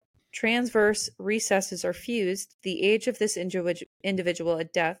the transverse recesses are fused, the age of this individual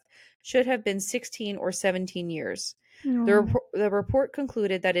at death should have been 16 or 17 years. The report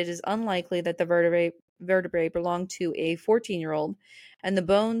concluded that it is unlikely that the vertebrae belonged to a 14-year-old, and the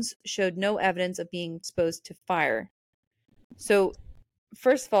bones showed no evidence of being exposed to fire." So,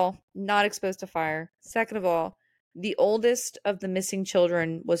 first of all, not exposed to fire. Second of all, the oldest of the missing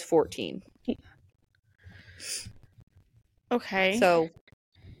children was 14. Okay. So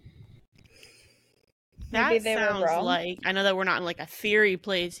Maybe that they were sounds wrong. like, I know that we're not in like a theory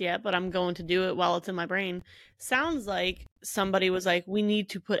place yet, but I'm going to do it while it's in my brain. Sounds like somebody was like, we need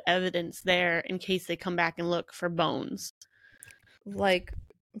to put evidence there in case they come back and look for bones. like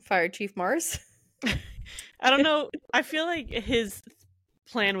Fire Chief Mars. I don't know. I feel like his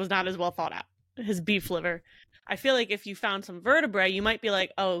plan was not as well thought out. His beef liver. I feel like if you found some vertebrae, you might be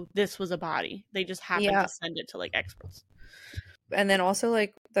like, oh, this was a body. They just happened Yeah. to send it to like experts. And then also,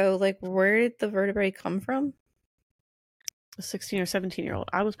 where did the vertebrae come from? A 16 or 17-year-old.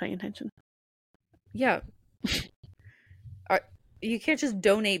 I was paying attention. Yeah. You can't just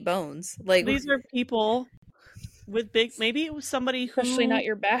donate bones. Like, These are people with big, maybe it was somebody who Especially not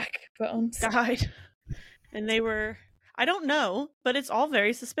your backbones. died. And they were, I don't know, but it's all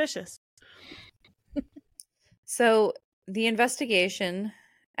very suspicious. So the investigation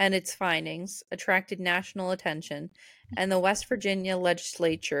and its findings attracted national attention, and the West Virginia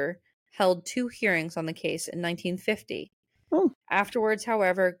legislature held 2 hearings on the case in 1950. Oh. Afterwards,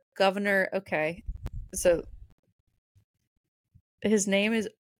 however, so his name is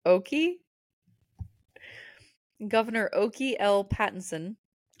Okie? Governor Okie L. Pattinson.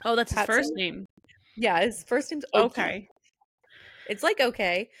 Oh, that's his first Patson? name. Yeah, his first name's Okie. Okay. It's like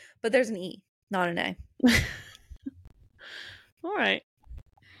okay, but there's an E, not an A. All right.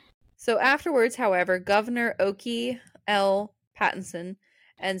 So afterwards, however, Governor Okie L. Pattinson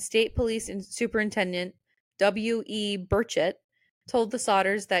and State Police Superintendent W.E. Burchett told the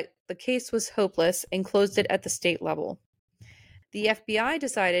Sodders that the case was hopeless and closed it at the state level. The FBI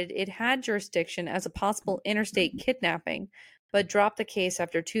decided it had jurisdiction as a possible interstate kidnapping, but dropped the case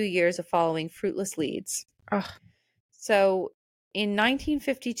after 2 years of following fruitless leads. Ugh. So, in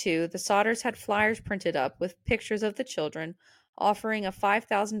 1952, the Sodders had flyers printed up with pictures of the children, offering a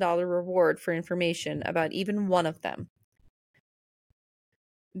 $5,000 reward for information about even one of them.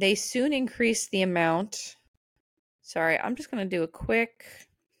 They soon increased the amount. Sorry, I'm just going to do a quick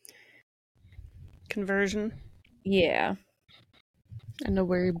Conversion. Yeah. I know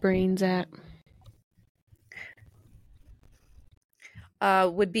where your brain's at.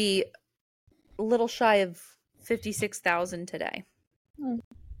 Would be a little shy of $56,000 today.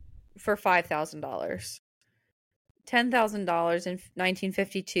 For $5,000. $10,000 in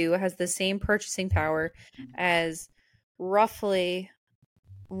 1952 has the same purchasing power as roughly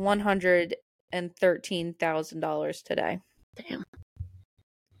 $180,000 $113,000 today. Damn.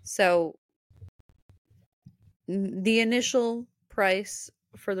 So the initial price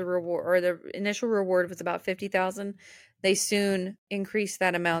for the reward, or the initial reward, was about 50,000. They soon increased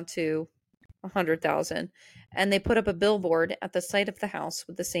that amount to 100,000, and they put up a billboard at the site of the house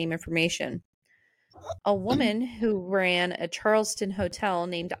with the same information. A woman who ran a Charleston hotel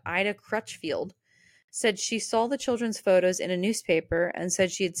named Ida Crutchfield said she saw the children's photos in a newspaper and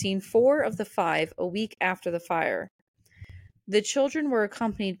said she had seen 4 of the 5 a week after the fire. The children were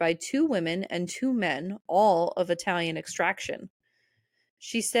accompanied by 2 women and 2 men, all of Italian extraction.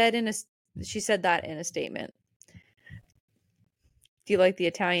 She said that in a statement. Do you like the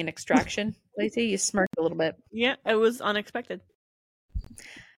Italian extraction, Lacey? You smirked a little bit. Yeah, it was unexpected.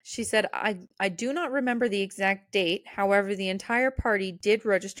 She said, I do not remember the exact date. However, the entire party did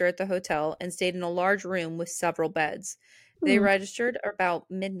register at the hotel and stayed in a large room with several beds. They registered about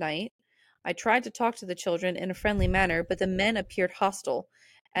midnight. I tried to talk to the children in a friendly manner, but the men appeared hostile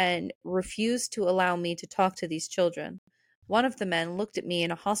and refused to allow me to talk to these children. One of the men looked at me in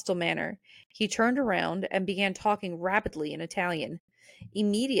a hostile manner. He turned around and began talking rapidly in Italian.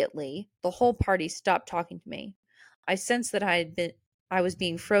 Immediately, the whole party stopped talking to me. I sensed that I was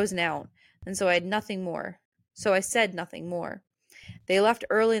being frozen out, and so I had nothing more. So I said nothing more. They left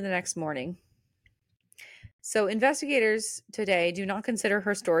early the next morning. So investigators today do not consider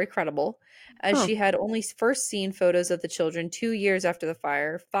her story credible, as she had only first seen photos of the children 2 years after the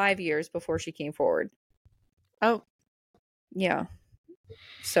fire, 5 years before she came forward. Oh. Yeah.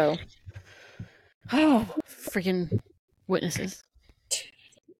 So. Oh, freaking witnesses.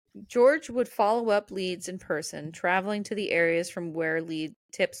 George would follow up leads in person, traveling to the areas from where lead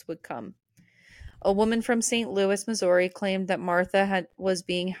tips would come. A woman from St. Louis, Missouri, claimed that Martha was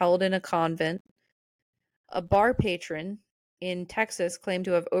being held in a convent. A bar patron in Texas claimed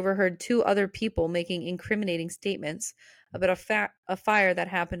to have overheard 2 other people making incriminating statements about a fire that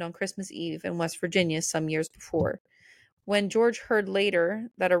happened on Christmas Eve in West Virginia some years before. When George heard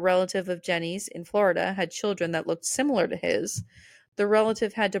later that a relative of Jenny's in Florida had children that looked similar to his, the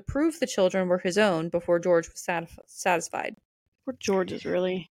relative had to prove the children were his own before George was satisfied. Poor George is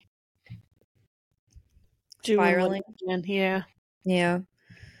really Spiraling. Yeah. Yeah.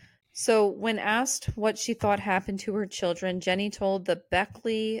 So when asked what she thought happened to her children, Jenny told the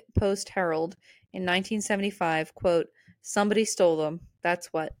Beckley Post-Herald in 1975, quote, "Somebody stole them. That's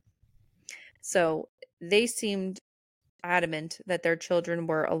what." So they seemed adamant that their children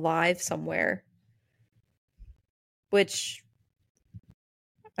were alive somewhere, which,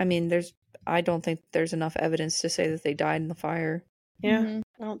 I mean, I don't think there's enough evidence to say that they died in the fire. Yeah. Mhm.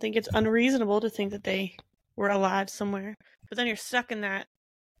 I don't think it's unreasonable to think that they were alive somewhere. But then you're stuck in that,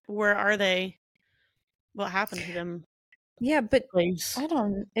 where are they? What happened to them? Yeah, but Place.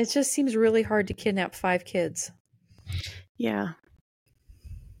 it just seems really hard to kidnap 5 kids. Yeah.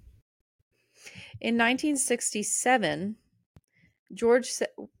 In 1967, George,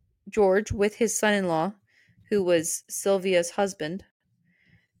 with his son-in-law, who was Sylvia's husband,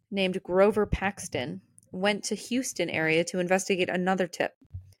 named Grover Paxton, went to Houston area to investigate another tip.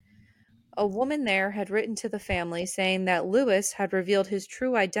 A woman there had written to the family saying that Lewis had revealed his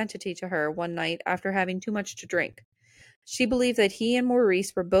true identity to her one night after having too much to drink. She believed that he and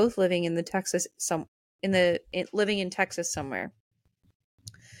Maurice were both living in Texas somewhere.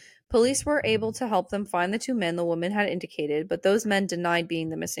 Police were able to help them find the 2 men the woman had indicated, but those men denied being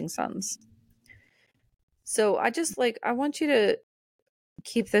the missing sons. So I want you to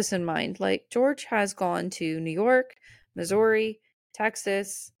keep this in mind. Like, George has gone to New York, Missouri,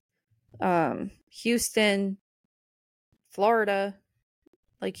 Texas, Houston, Florida.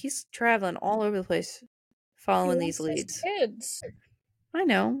 Like, he's traveling all over the place following these leads. Kids. I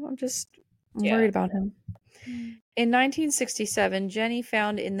know. I'm Yeah. worried about him. In 1967, Jenny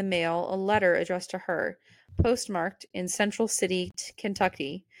found in the mail a letter addressed to her, postmarked in Central City,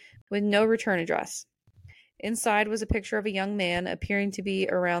 Kentucky, with no return address. Inside was a picture of a young man appearing to be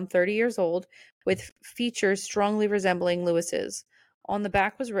around 30 years old, with features strongly resembling Lewis's. On the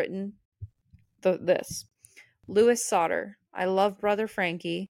back was written this: Lewis Sodder, I love brother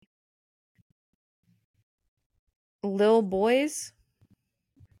Frankie. Lil Boys?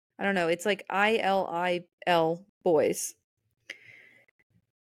 I don't know. It's like ILIL Boys.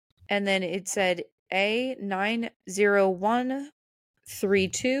 And then it said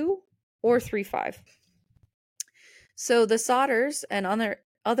A90132 or 35. So the Sodders and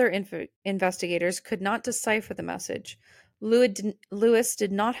other investigators could not decipher the message. Lewis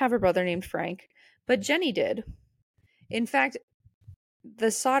did not have a brother named Frank, but Jenny did. In fact, the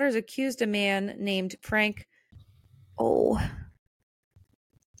Sodders accused a man named Frank. Oh.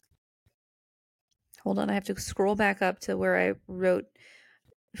 Hold on, I have to scroll back up to where I wrote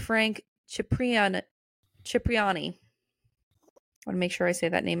Frank Cipriani. I want to make sure I say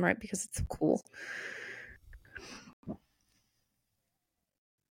that name right because it's cool.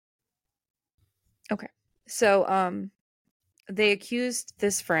 Okay. So, they accused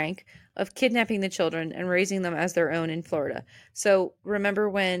this Frank of kidnapping the children and raising them as their own in Florida. So remember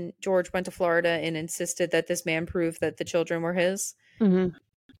when George went to Florida and insisted that this man prove that the children were his? Mm-hmm.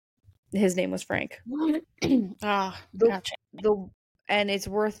 His name was Frank. Gotcha. And it's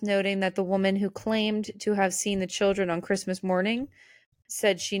worth noting that the woman who claimed to have seen the children on Christmas morning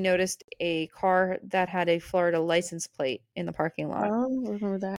said she noticed a car that had a Florida license plate in the parking lot. Oh, I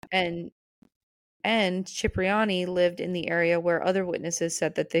remember that. And Cipriani lived in the area where other witnesses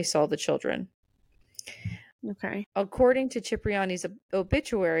said that they saw the children. Okay. According to Cipriani's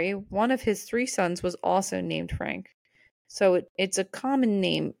obituary, one of his 3 sons was also named Frank. So it's a common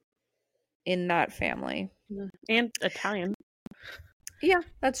name in that family. And Italian. Yeah,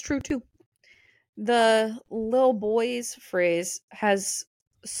 that's true too. The little boys phrase has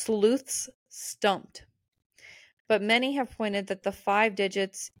sleuths stumped. But many have pointed that the 5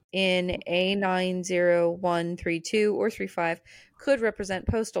 digits in A90132 or 35 could represent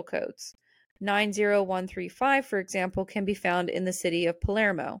postal codes. 90135, for example, can be found in the city of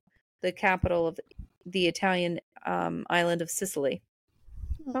Palermo, the capital of the Italian island of Sicily.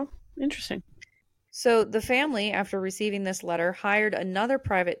 Oh, interesting. So the family, after receiving this letter, hired another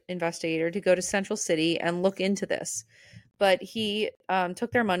private investigator to go to Central City and look into this. But he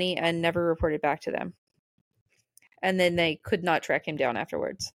took their money and never reported back to them. And then they could not track him down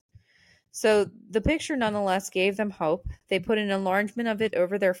afterwards. So the picture nonetheless gave them hope. They put an enlargement of it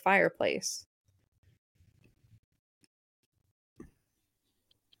over their fireplace.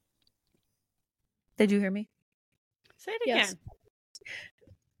 Did you hear me? Say it Yes. again.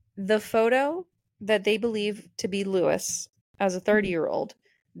 The photo that they believe to be Lewis as a 30-year-old,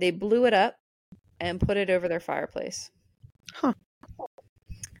 they blew it up and put it over their fireplace. Huh.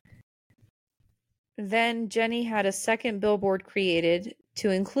 Then Jenny had a second billboard created to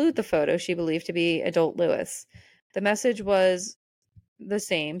include the photo she believed to be adult Lewis. The message was the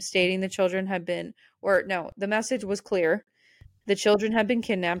same, stating the children had been, the message was clear. The children had been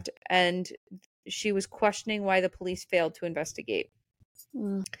kidnapped, and she was questioning why the police failed to investigate.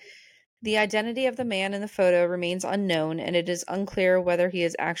 The identity of the man in the photo remains unknown, and it is unclear whether he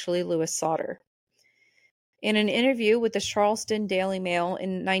is actually Lewis Sodder. In an interview with the Charleston Daily Mail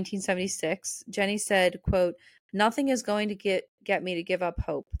in 1976, Jenny said, quote, "Nothing is going to get me to give up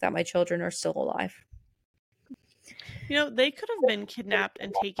hope that my children are still alive." You know, they could have been kidnapped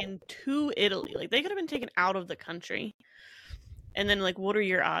and taken to Italy. Like, they could have been taken out of the country. And then, like, what are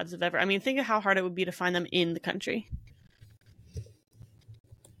your odds of ever? I mean, think of how hard it would be to find them in the country.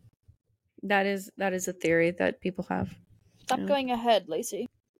 That is a theory that people have. Stop going ahead, Lacey.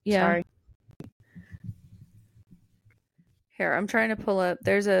 Yeah. Sorry. Here, I'm trying to pull up.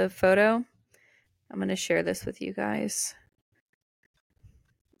 There's a photo. I'm going to share this with you guys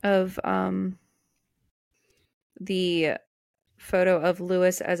of the photo of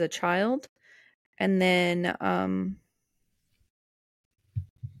Lewis as a child, and then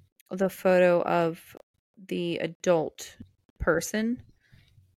the photo of the adult person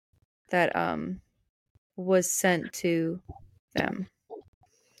that was sent to them.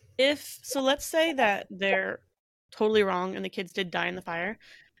 So let's say that they're totally wrong and the kids did die in the fire.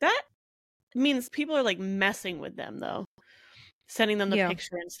 That means people are like messing with them, though, sending them the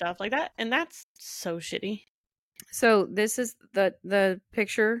picture and stuff like that, and that's so shitty. So this is the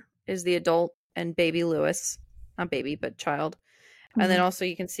picture is the adult and baby Lewis, not baby but child, and then also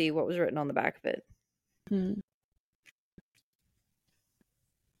you can see what was written on the back of it.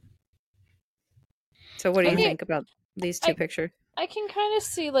 So what do you think about these two pictures? I can kind of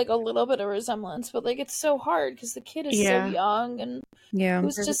see like a little bit of resemblance, but like it's so hard because the kid is so young, and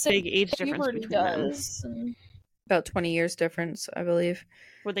who's there's just a big age difference between them. About 20 years difference, I believe.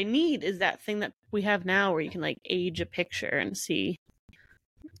 What they need is that thing that we have now where you can like age a picture and see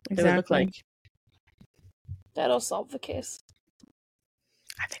what they would look like. That'll solve the case.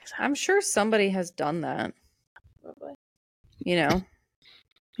 I think so. I'm sure somebody has done that. Probably. You know?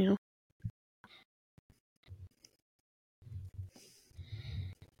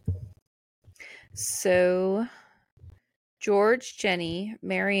 So, George, Jenny,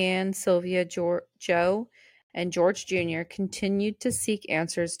 Marianne, Sylvia, Joe, and George Jr. continued to seek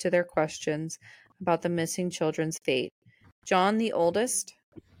answers to their questions about the missing children's fate. John, the oldest,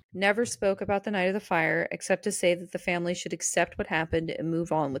 never spoke about the night of the fire, except to say that the family should accept what happened and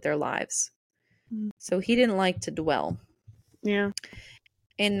move on with their lives. So he didn't like to dwell. Yeah.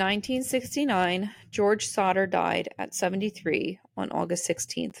 In 1969, George Sodder died at 73 on August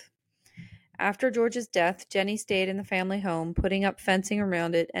 16th. After George's death, Jenny stayed in the family home, putting up fencing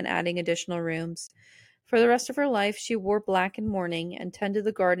around it and adding additional rooms. For the rest of her life, she wore black in mourning and tended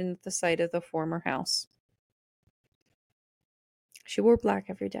the garden at the site of the former house. She wore black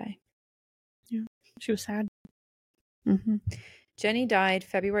every day. Yeah, she was sad. Mm-hmm. Jenny died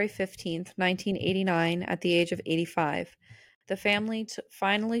February 15th, 1989, at the age of 85. The family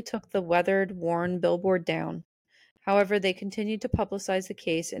finally took the weathered, worn billboard down. However, they continued to publicize the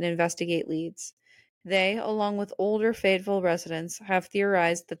case and investigate leads. They, along with older Fayetteville residents, have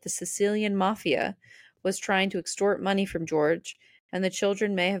theorized that the Sicilian Mafia was trying to extort money from George, and the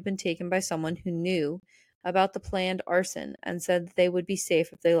children may have been taken by someone who knew about the planned arson and said that they would be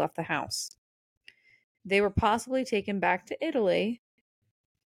safe if they left the house. They were possibly taken back to Italy.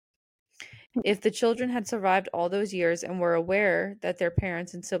 If the children had survived all those years and were aware that their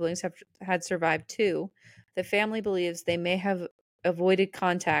parents and siblings had survived too, the family believes they may have avoided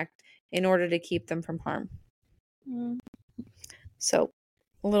contact in order to keep them from harm. Mm. So,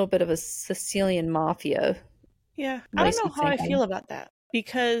 a little bit of a Sicilian Mafia. Yeah, I don't know how I feel about that.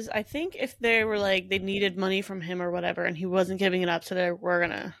 Because I think if they were like, they needed money from him or whatever, and he wasn't giving it up, so they were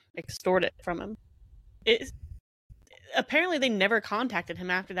going to extort it from him. Apparently they never contacted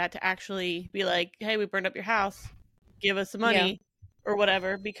him after that to actually be like, hey, we burned up your house, give us some money or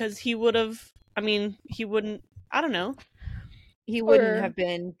whatever, because he would have, he wouldn't, I don't know. He wouldn't have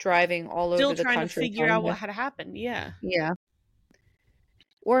been driving all over the country. Still trying to figure out what had happened, yeah. Yeah.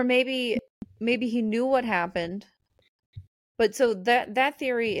 Or maybe he knew what happened. But so that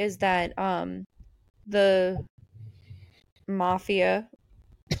theory is that the Mafia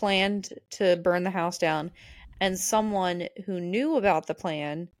planned to burn the house down, and someone who knew about the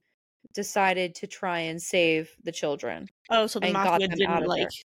plan decided to try and save the children. Oh, so the Mafia didn't like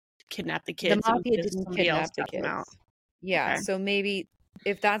kidnap the kids. The Mafia didn't kidnap the kids. Yeah, okay. So maybe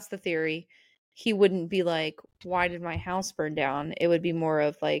if that's the theory, he wouldn't be like, why did my house burn down? It would be more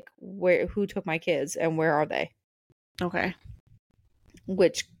of like, who took my kids and where are they? Okay.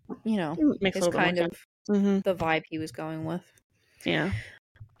 Which, makes is kind of the vibe he was going with. Yeah.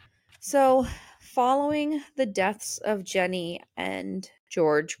 So, following the deaths of Jenny and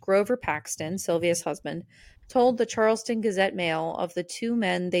George, Grover Paxton, Sylvia's husband, told the Charleston Gazette-Mail of the two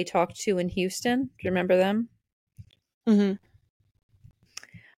men they talked to in Houston. Do you remember them? Mm-hmm.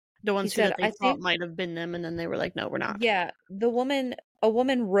 The ones who they thought might have been them, and then they were like, no, we're not. Yeah. A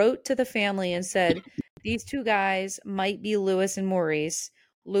woman wrote to the family and said, these two guys might be Lewis and Maurice.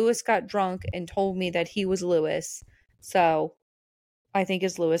 Lewis got drunk and told me that he was Lewis. So I think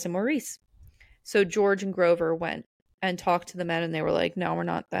it's Lewis and Maurice. So George and Grover went and talked to the men, and they were like, no, we're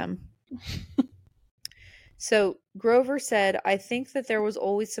not them. So Grover said, I think that there was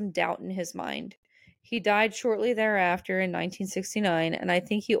always some doubt in his mind. He died shortly thereafter in 1969, and I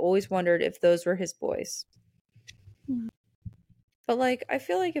think he always wondered if those were his boys. But, like, I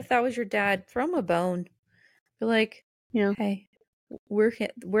feel like if that was your dad, throw him a bone. Be like, yeah, hey,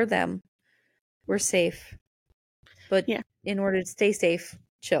 we're them. We're safe. But in order to stay safe,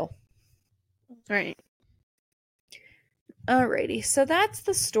 chill. Right. Alrighty, so that's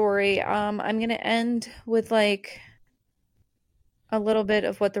the story. I'm gonna end with like a little bit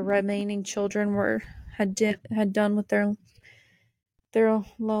of what the remaining children had done with their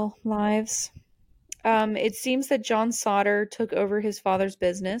little lives. It seems that John Sodder took over his father's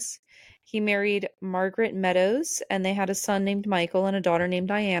business. He married Margaret Meadows, and they had a son named Michael and a daughter named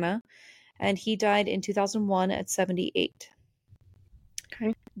Diana. And he died in 2001 at 78.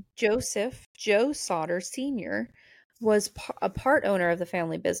 Okay. Joe Sodder Sr. was a part owner of the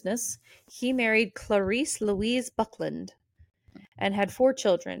family business. He married Clarice Louise Buckland and had 4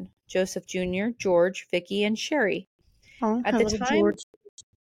 children: Joseph Jr., George, Vicky, and Sherry. Oh, at the time,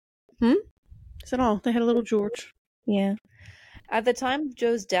 Is that all? They had a little George. Yeah. At the time of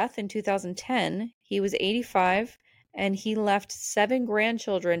Joe's death in 2010, he was 85, and he left 7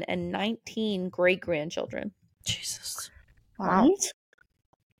 grandchildren and 19 great-grandchildren. Jesus. Wow. Right?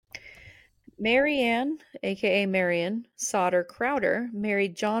 Marianne, a.k.a. Marion Sodder Crowder,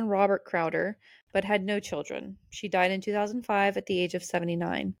 married John Robert Crowder, but had no children. She died in 2005 at the age of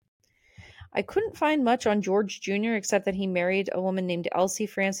 79. I couldn't find much on George Jr. except that he married a woman named Elsie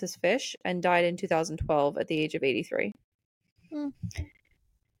Frances Fish and died in 2012 at the age of 83.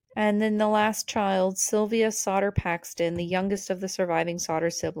 And then the last child, Sylvia Sodder Paxton, the youngest of the surviving Sodder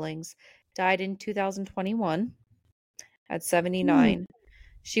siblings, died in 2021 at 79.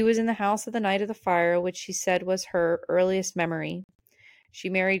 She was in the house at the night of the fire, which she said was her earliest memory. She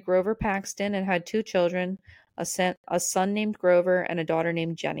married Grover Paxton and had 2 children, a son named Grover, and a daughter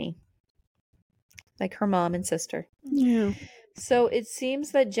named Jenny. Like her mom and sister. Yeah. So it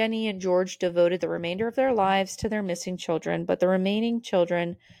seems that Jenny and George devoted the remainder of their lives to their missing children, but the remaining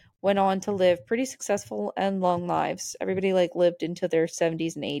children went on to live pretty successful and long lives. Everybody lived into their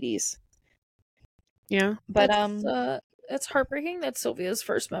 70s and 80s. Yeah. But it's heartbreaking that Sylvia's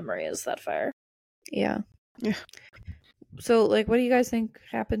first memory is that fire. Yeah. Yeah. So what do you guys think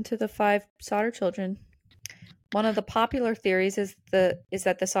happened to the 5 Sodder children? One of the popular theories is that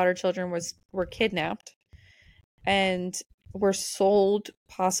the Sodder children were kidnapped and were sold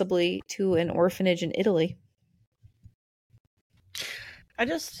possibly to an orphanage in Italy. I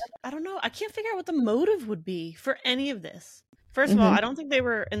don't know. I can't figure out what the motive would be for any of this. First of all, I don't think they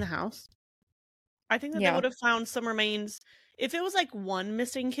were in the house. I think that they would have found some remains. If it was one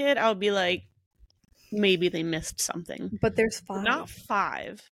missing kid, I would be like, maybe they missed something. But there's 5. But not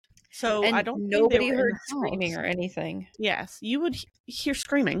 5. So and I don't nobody think they were heard in the screaming house. or anything. Yes, you would hear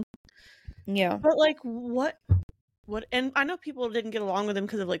screaming. Yeah. But what? And I know people didn't get along with him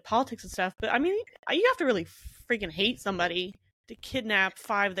because of politics and stuff, but I mean, you have to really freaking hate somebody to kidnap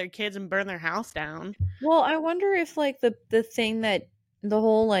 5 of their kids and burn their house down. Well, I wonder if the thing that the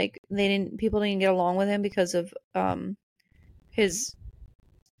whole people didn't get along with him because of his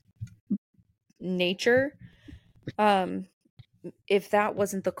nature, if that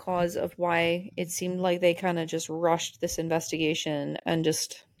wasn't the cause of why it seemed like they kind of just rushed this investigation and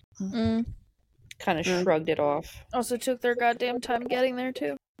just kind of shrugged it off. Also took their goddamn time getting there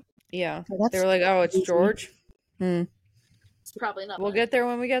too. Yeah. They were like, oh, it's George? It's probably not. We'll get there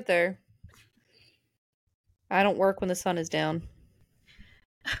when we get there. I don't work when the sun is down.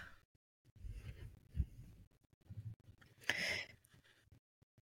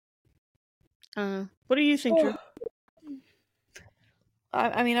 What do you think, Drew?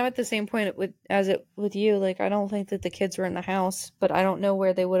 I mean, I'm at the same point with you. I don't think that the kids were in the house, but I don't know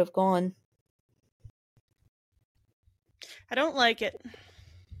where they would have gone. I don't like it.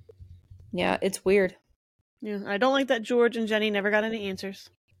 Yeah, it's weird. Yeah, I don't like that George and Jenny never got any answers.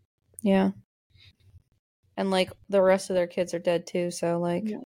 Yeah. And the rest of their kids are dead too, so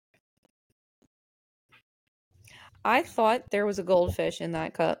Yeah. I thought there was a goldfish in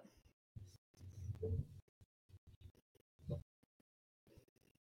that cup.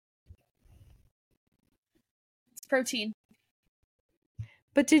 It's protein.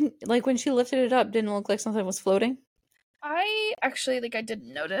 But didn't when she lifted it up, didn't it look like something was floating? I actually I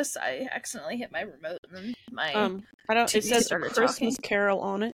didn't notice. I accidentally hit my remote and my I don't. It TV says started Christmas talking. Carol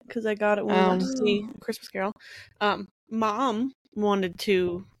on it because I got it when we went to see Christmas Carol. Mom wanted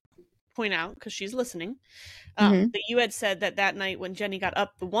to point out because she's listening that you had said that night when Jenny got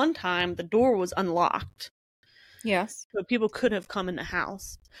up the one time the door was unlocked. Yes. So people could have come in the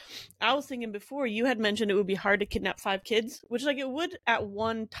house. I was thinking before you had mentioned it would be hard to kidnap 5 kids, which it would at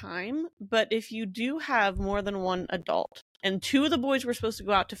one time. But if you do have more than one adult, and 2 of the boys were supposed to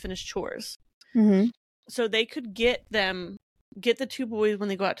go out to finish chores, so they could get the 2 boys when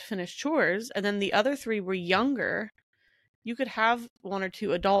they go out to finish chores, and then the other 3 were younger. You could have 1 or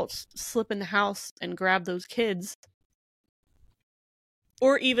 2 adults slip in the house and grab those kids.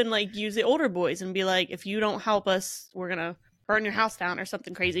 Or even use the older boys and be like, if you don't help us, we're gonna burn your house down or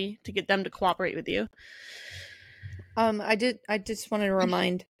something crazy to get them to cooperate with you. I just wanted to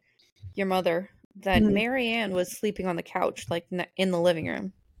remind your mother that Marianne was sleeping on the couch, in the living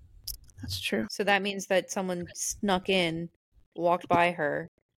room. That's true. So that means that someone snuck in, walked by her,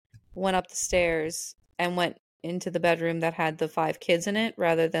 went up the stairs, and went into the bedroom that had the 5 kids in it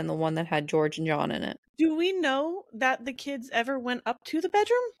rather than the one that had George and John in it. Do we know that the kids ever went up to the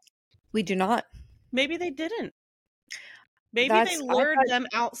bedroom? We do not. Maybe they didn't. Maybe they lured them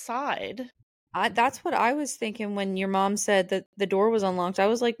outside. That's what I was thinking when your mom said that the door was unlocked. I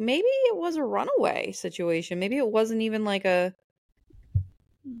was like, maybe it was a runaway situation. Maybe it wasn't even a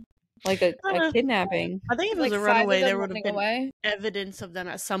kidnapping. I think if it was a runaway, there would have been evidence of them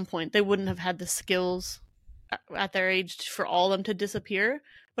at some point. They wouldn't have had the skills at their age for all of them to disappear.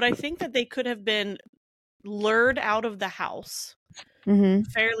 But I think that they could have been lured out of the house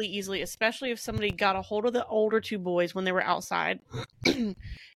fairly easily, especially if somebody got a hold of the older 2 boys when they were outside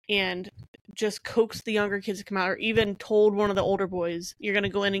and just coaxed the younger kids to come out, or even told one of the older boys, you're going to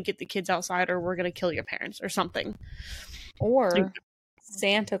go in and get the kids outside or we're going to kill your parents or something. Or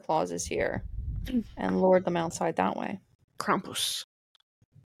Santa Claus is here and lured them outside that way. Krampus.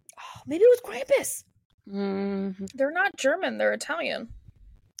 Oh, maybe it was Krampus. They're not German, they're Italian.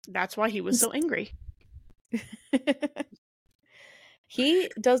 That's why he was so angry. He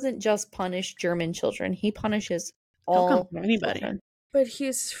doesn't just punish German children. He punishes all anybody. children. But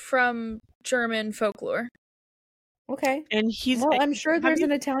he's from German folklore. Okay. And he's Well, I'm sure have there's you-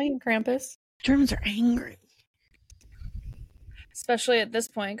 an Italian Krampus. Germans are angry. Especially at this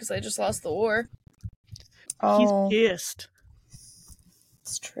point, because they just lost the war. Oh, He's pissed.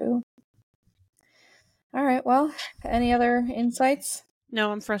 it's true. All right. Well, any other insights?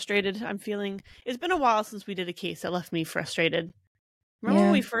 No, I'm frustrated. I'm feeling... It's been a while since we did a case that left me frustrated. Remember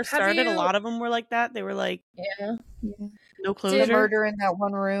when we first Have started, a you- lot of them were like that? They were like, Yeah. no The closure. murder in that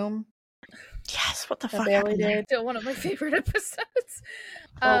one room Yes, what the that fuck Bailey happened there? did. Still one of my favorite episodes.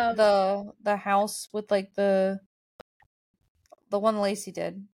 The house with like the one Lacey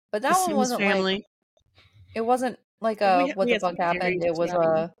did, but that The one Sims wasn't family. like it wasn't like We what the had fuck some happened. very It was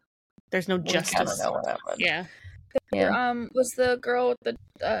terrible- There's no I don't justice. know what happened. Yeah. Yeah. Was the girl with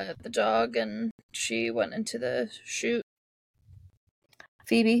the dog, and she went into the chute.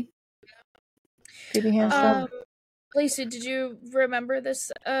 Phoebe Hansen. Lacey, did you remember this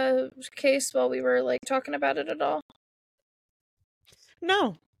case while we were like talking about it at all?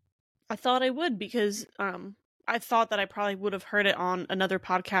 No. I thought I would because I thought that I probably would have heard it on another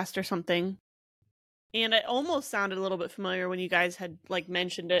podcast or something. And it almost sounded a little bit familiar when you guys had like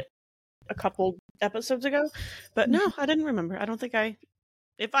mentioned it a couple episodes ago. But no, I didn't remember. I don't think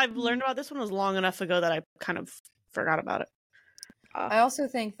if I've learned about this one, it was long enough ago that I kind of forgot about it. I also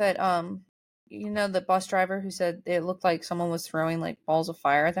think that the bus driver who said it looked like someone was throwing like balls of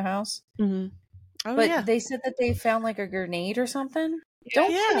fire at the house. Mm-hmm. Oh, But yeah. they said that they found like a grenade or something.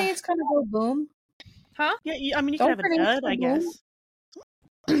 Don't grenades kind of go boom? Huh? Yeah, I mean, you Don't can have a grenades dud, go I boom?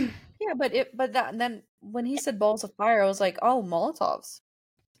 guess. Yeah, then when he said balls of fire, I was like, oh, Molotovs.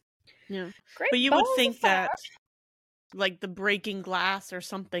 Yeah. Great. But you would balls think of fire. that like the breaking glass or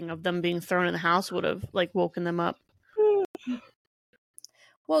something of them being thrown in the house would have like woken them up.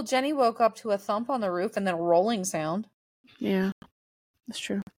 Well, Jenny woke up to a thump on the roof and then a rolling sound. Yeah. That's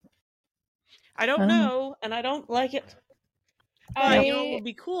true. I don't know, and I don't like it. But you know what would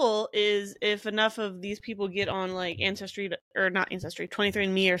be cool is if enough of these people get on like Ancestry or not Ancestry,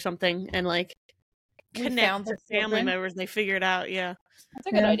 23andMe or something, and like connect to family members and they figure it out. Yeah, That's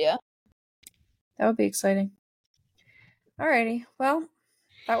a good idea. That would be exciting. Alrighty, well,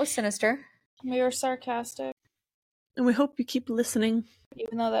 that was sinister. We were sarcastic, and we hope you keep listening.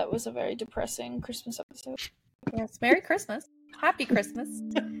 even though that was a very depressing Christmas episode. Yes, Merry Christmas, Happy Christmas.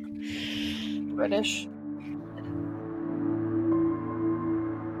 British.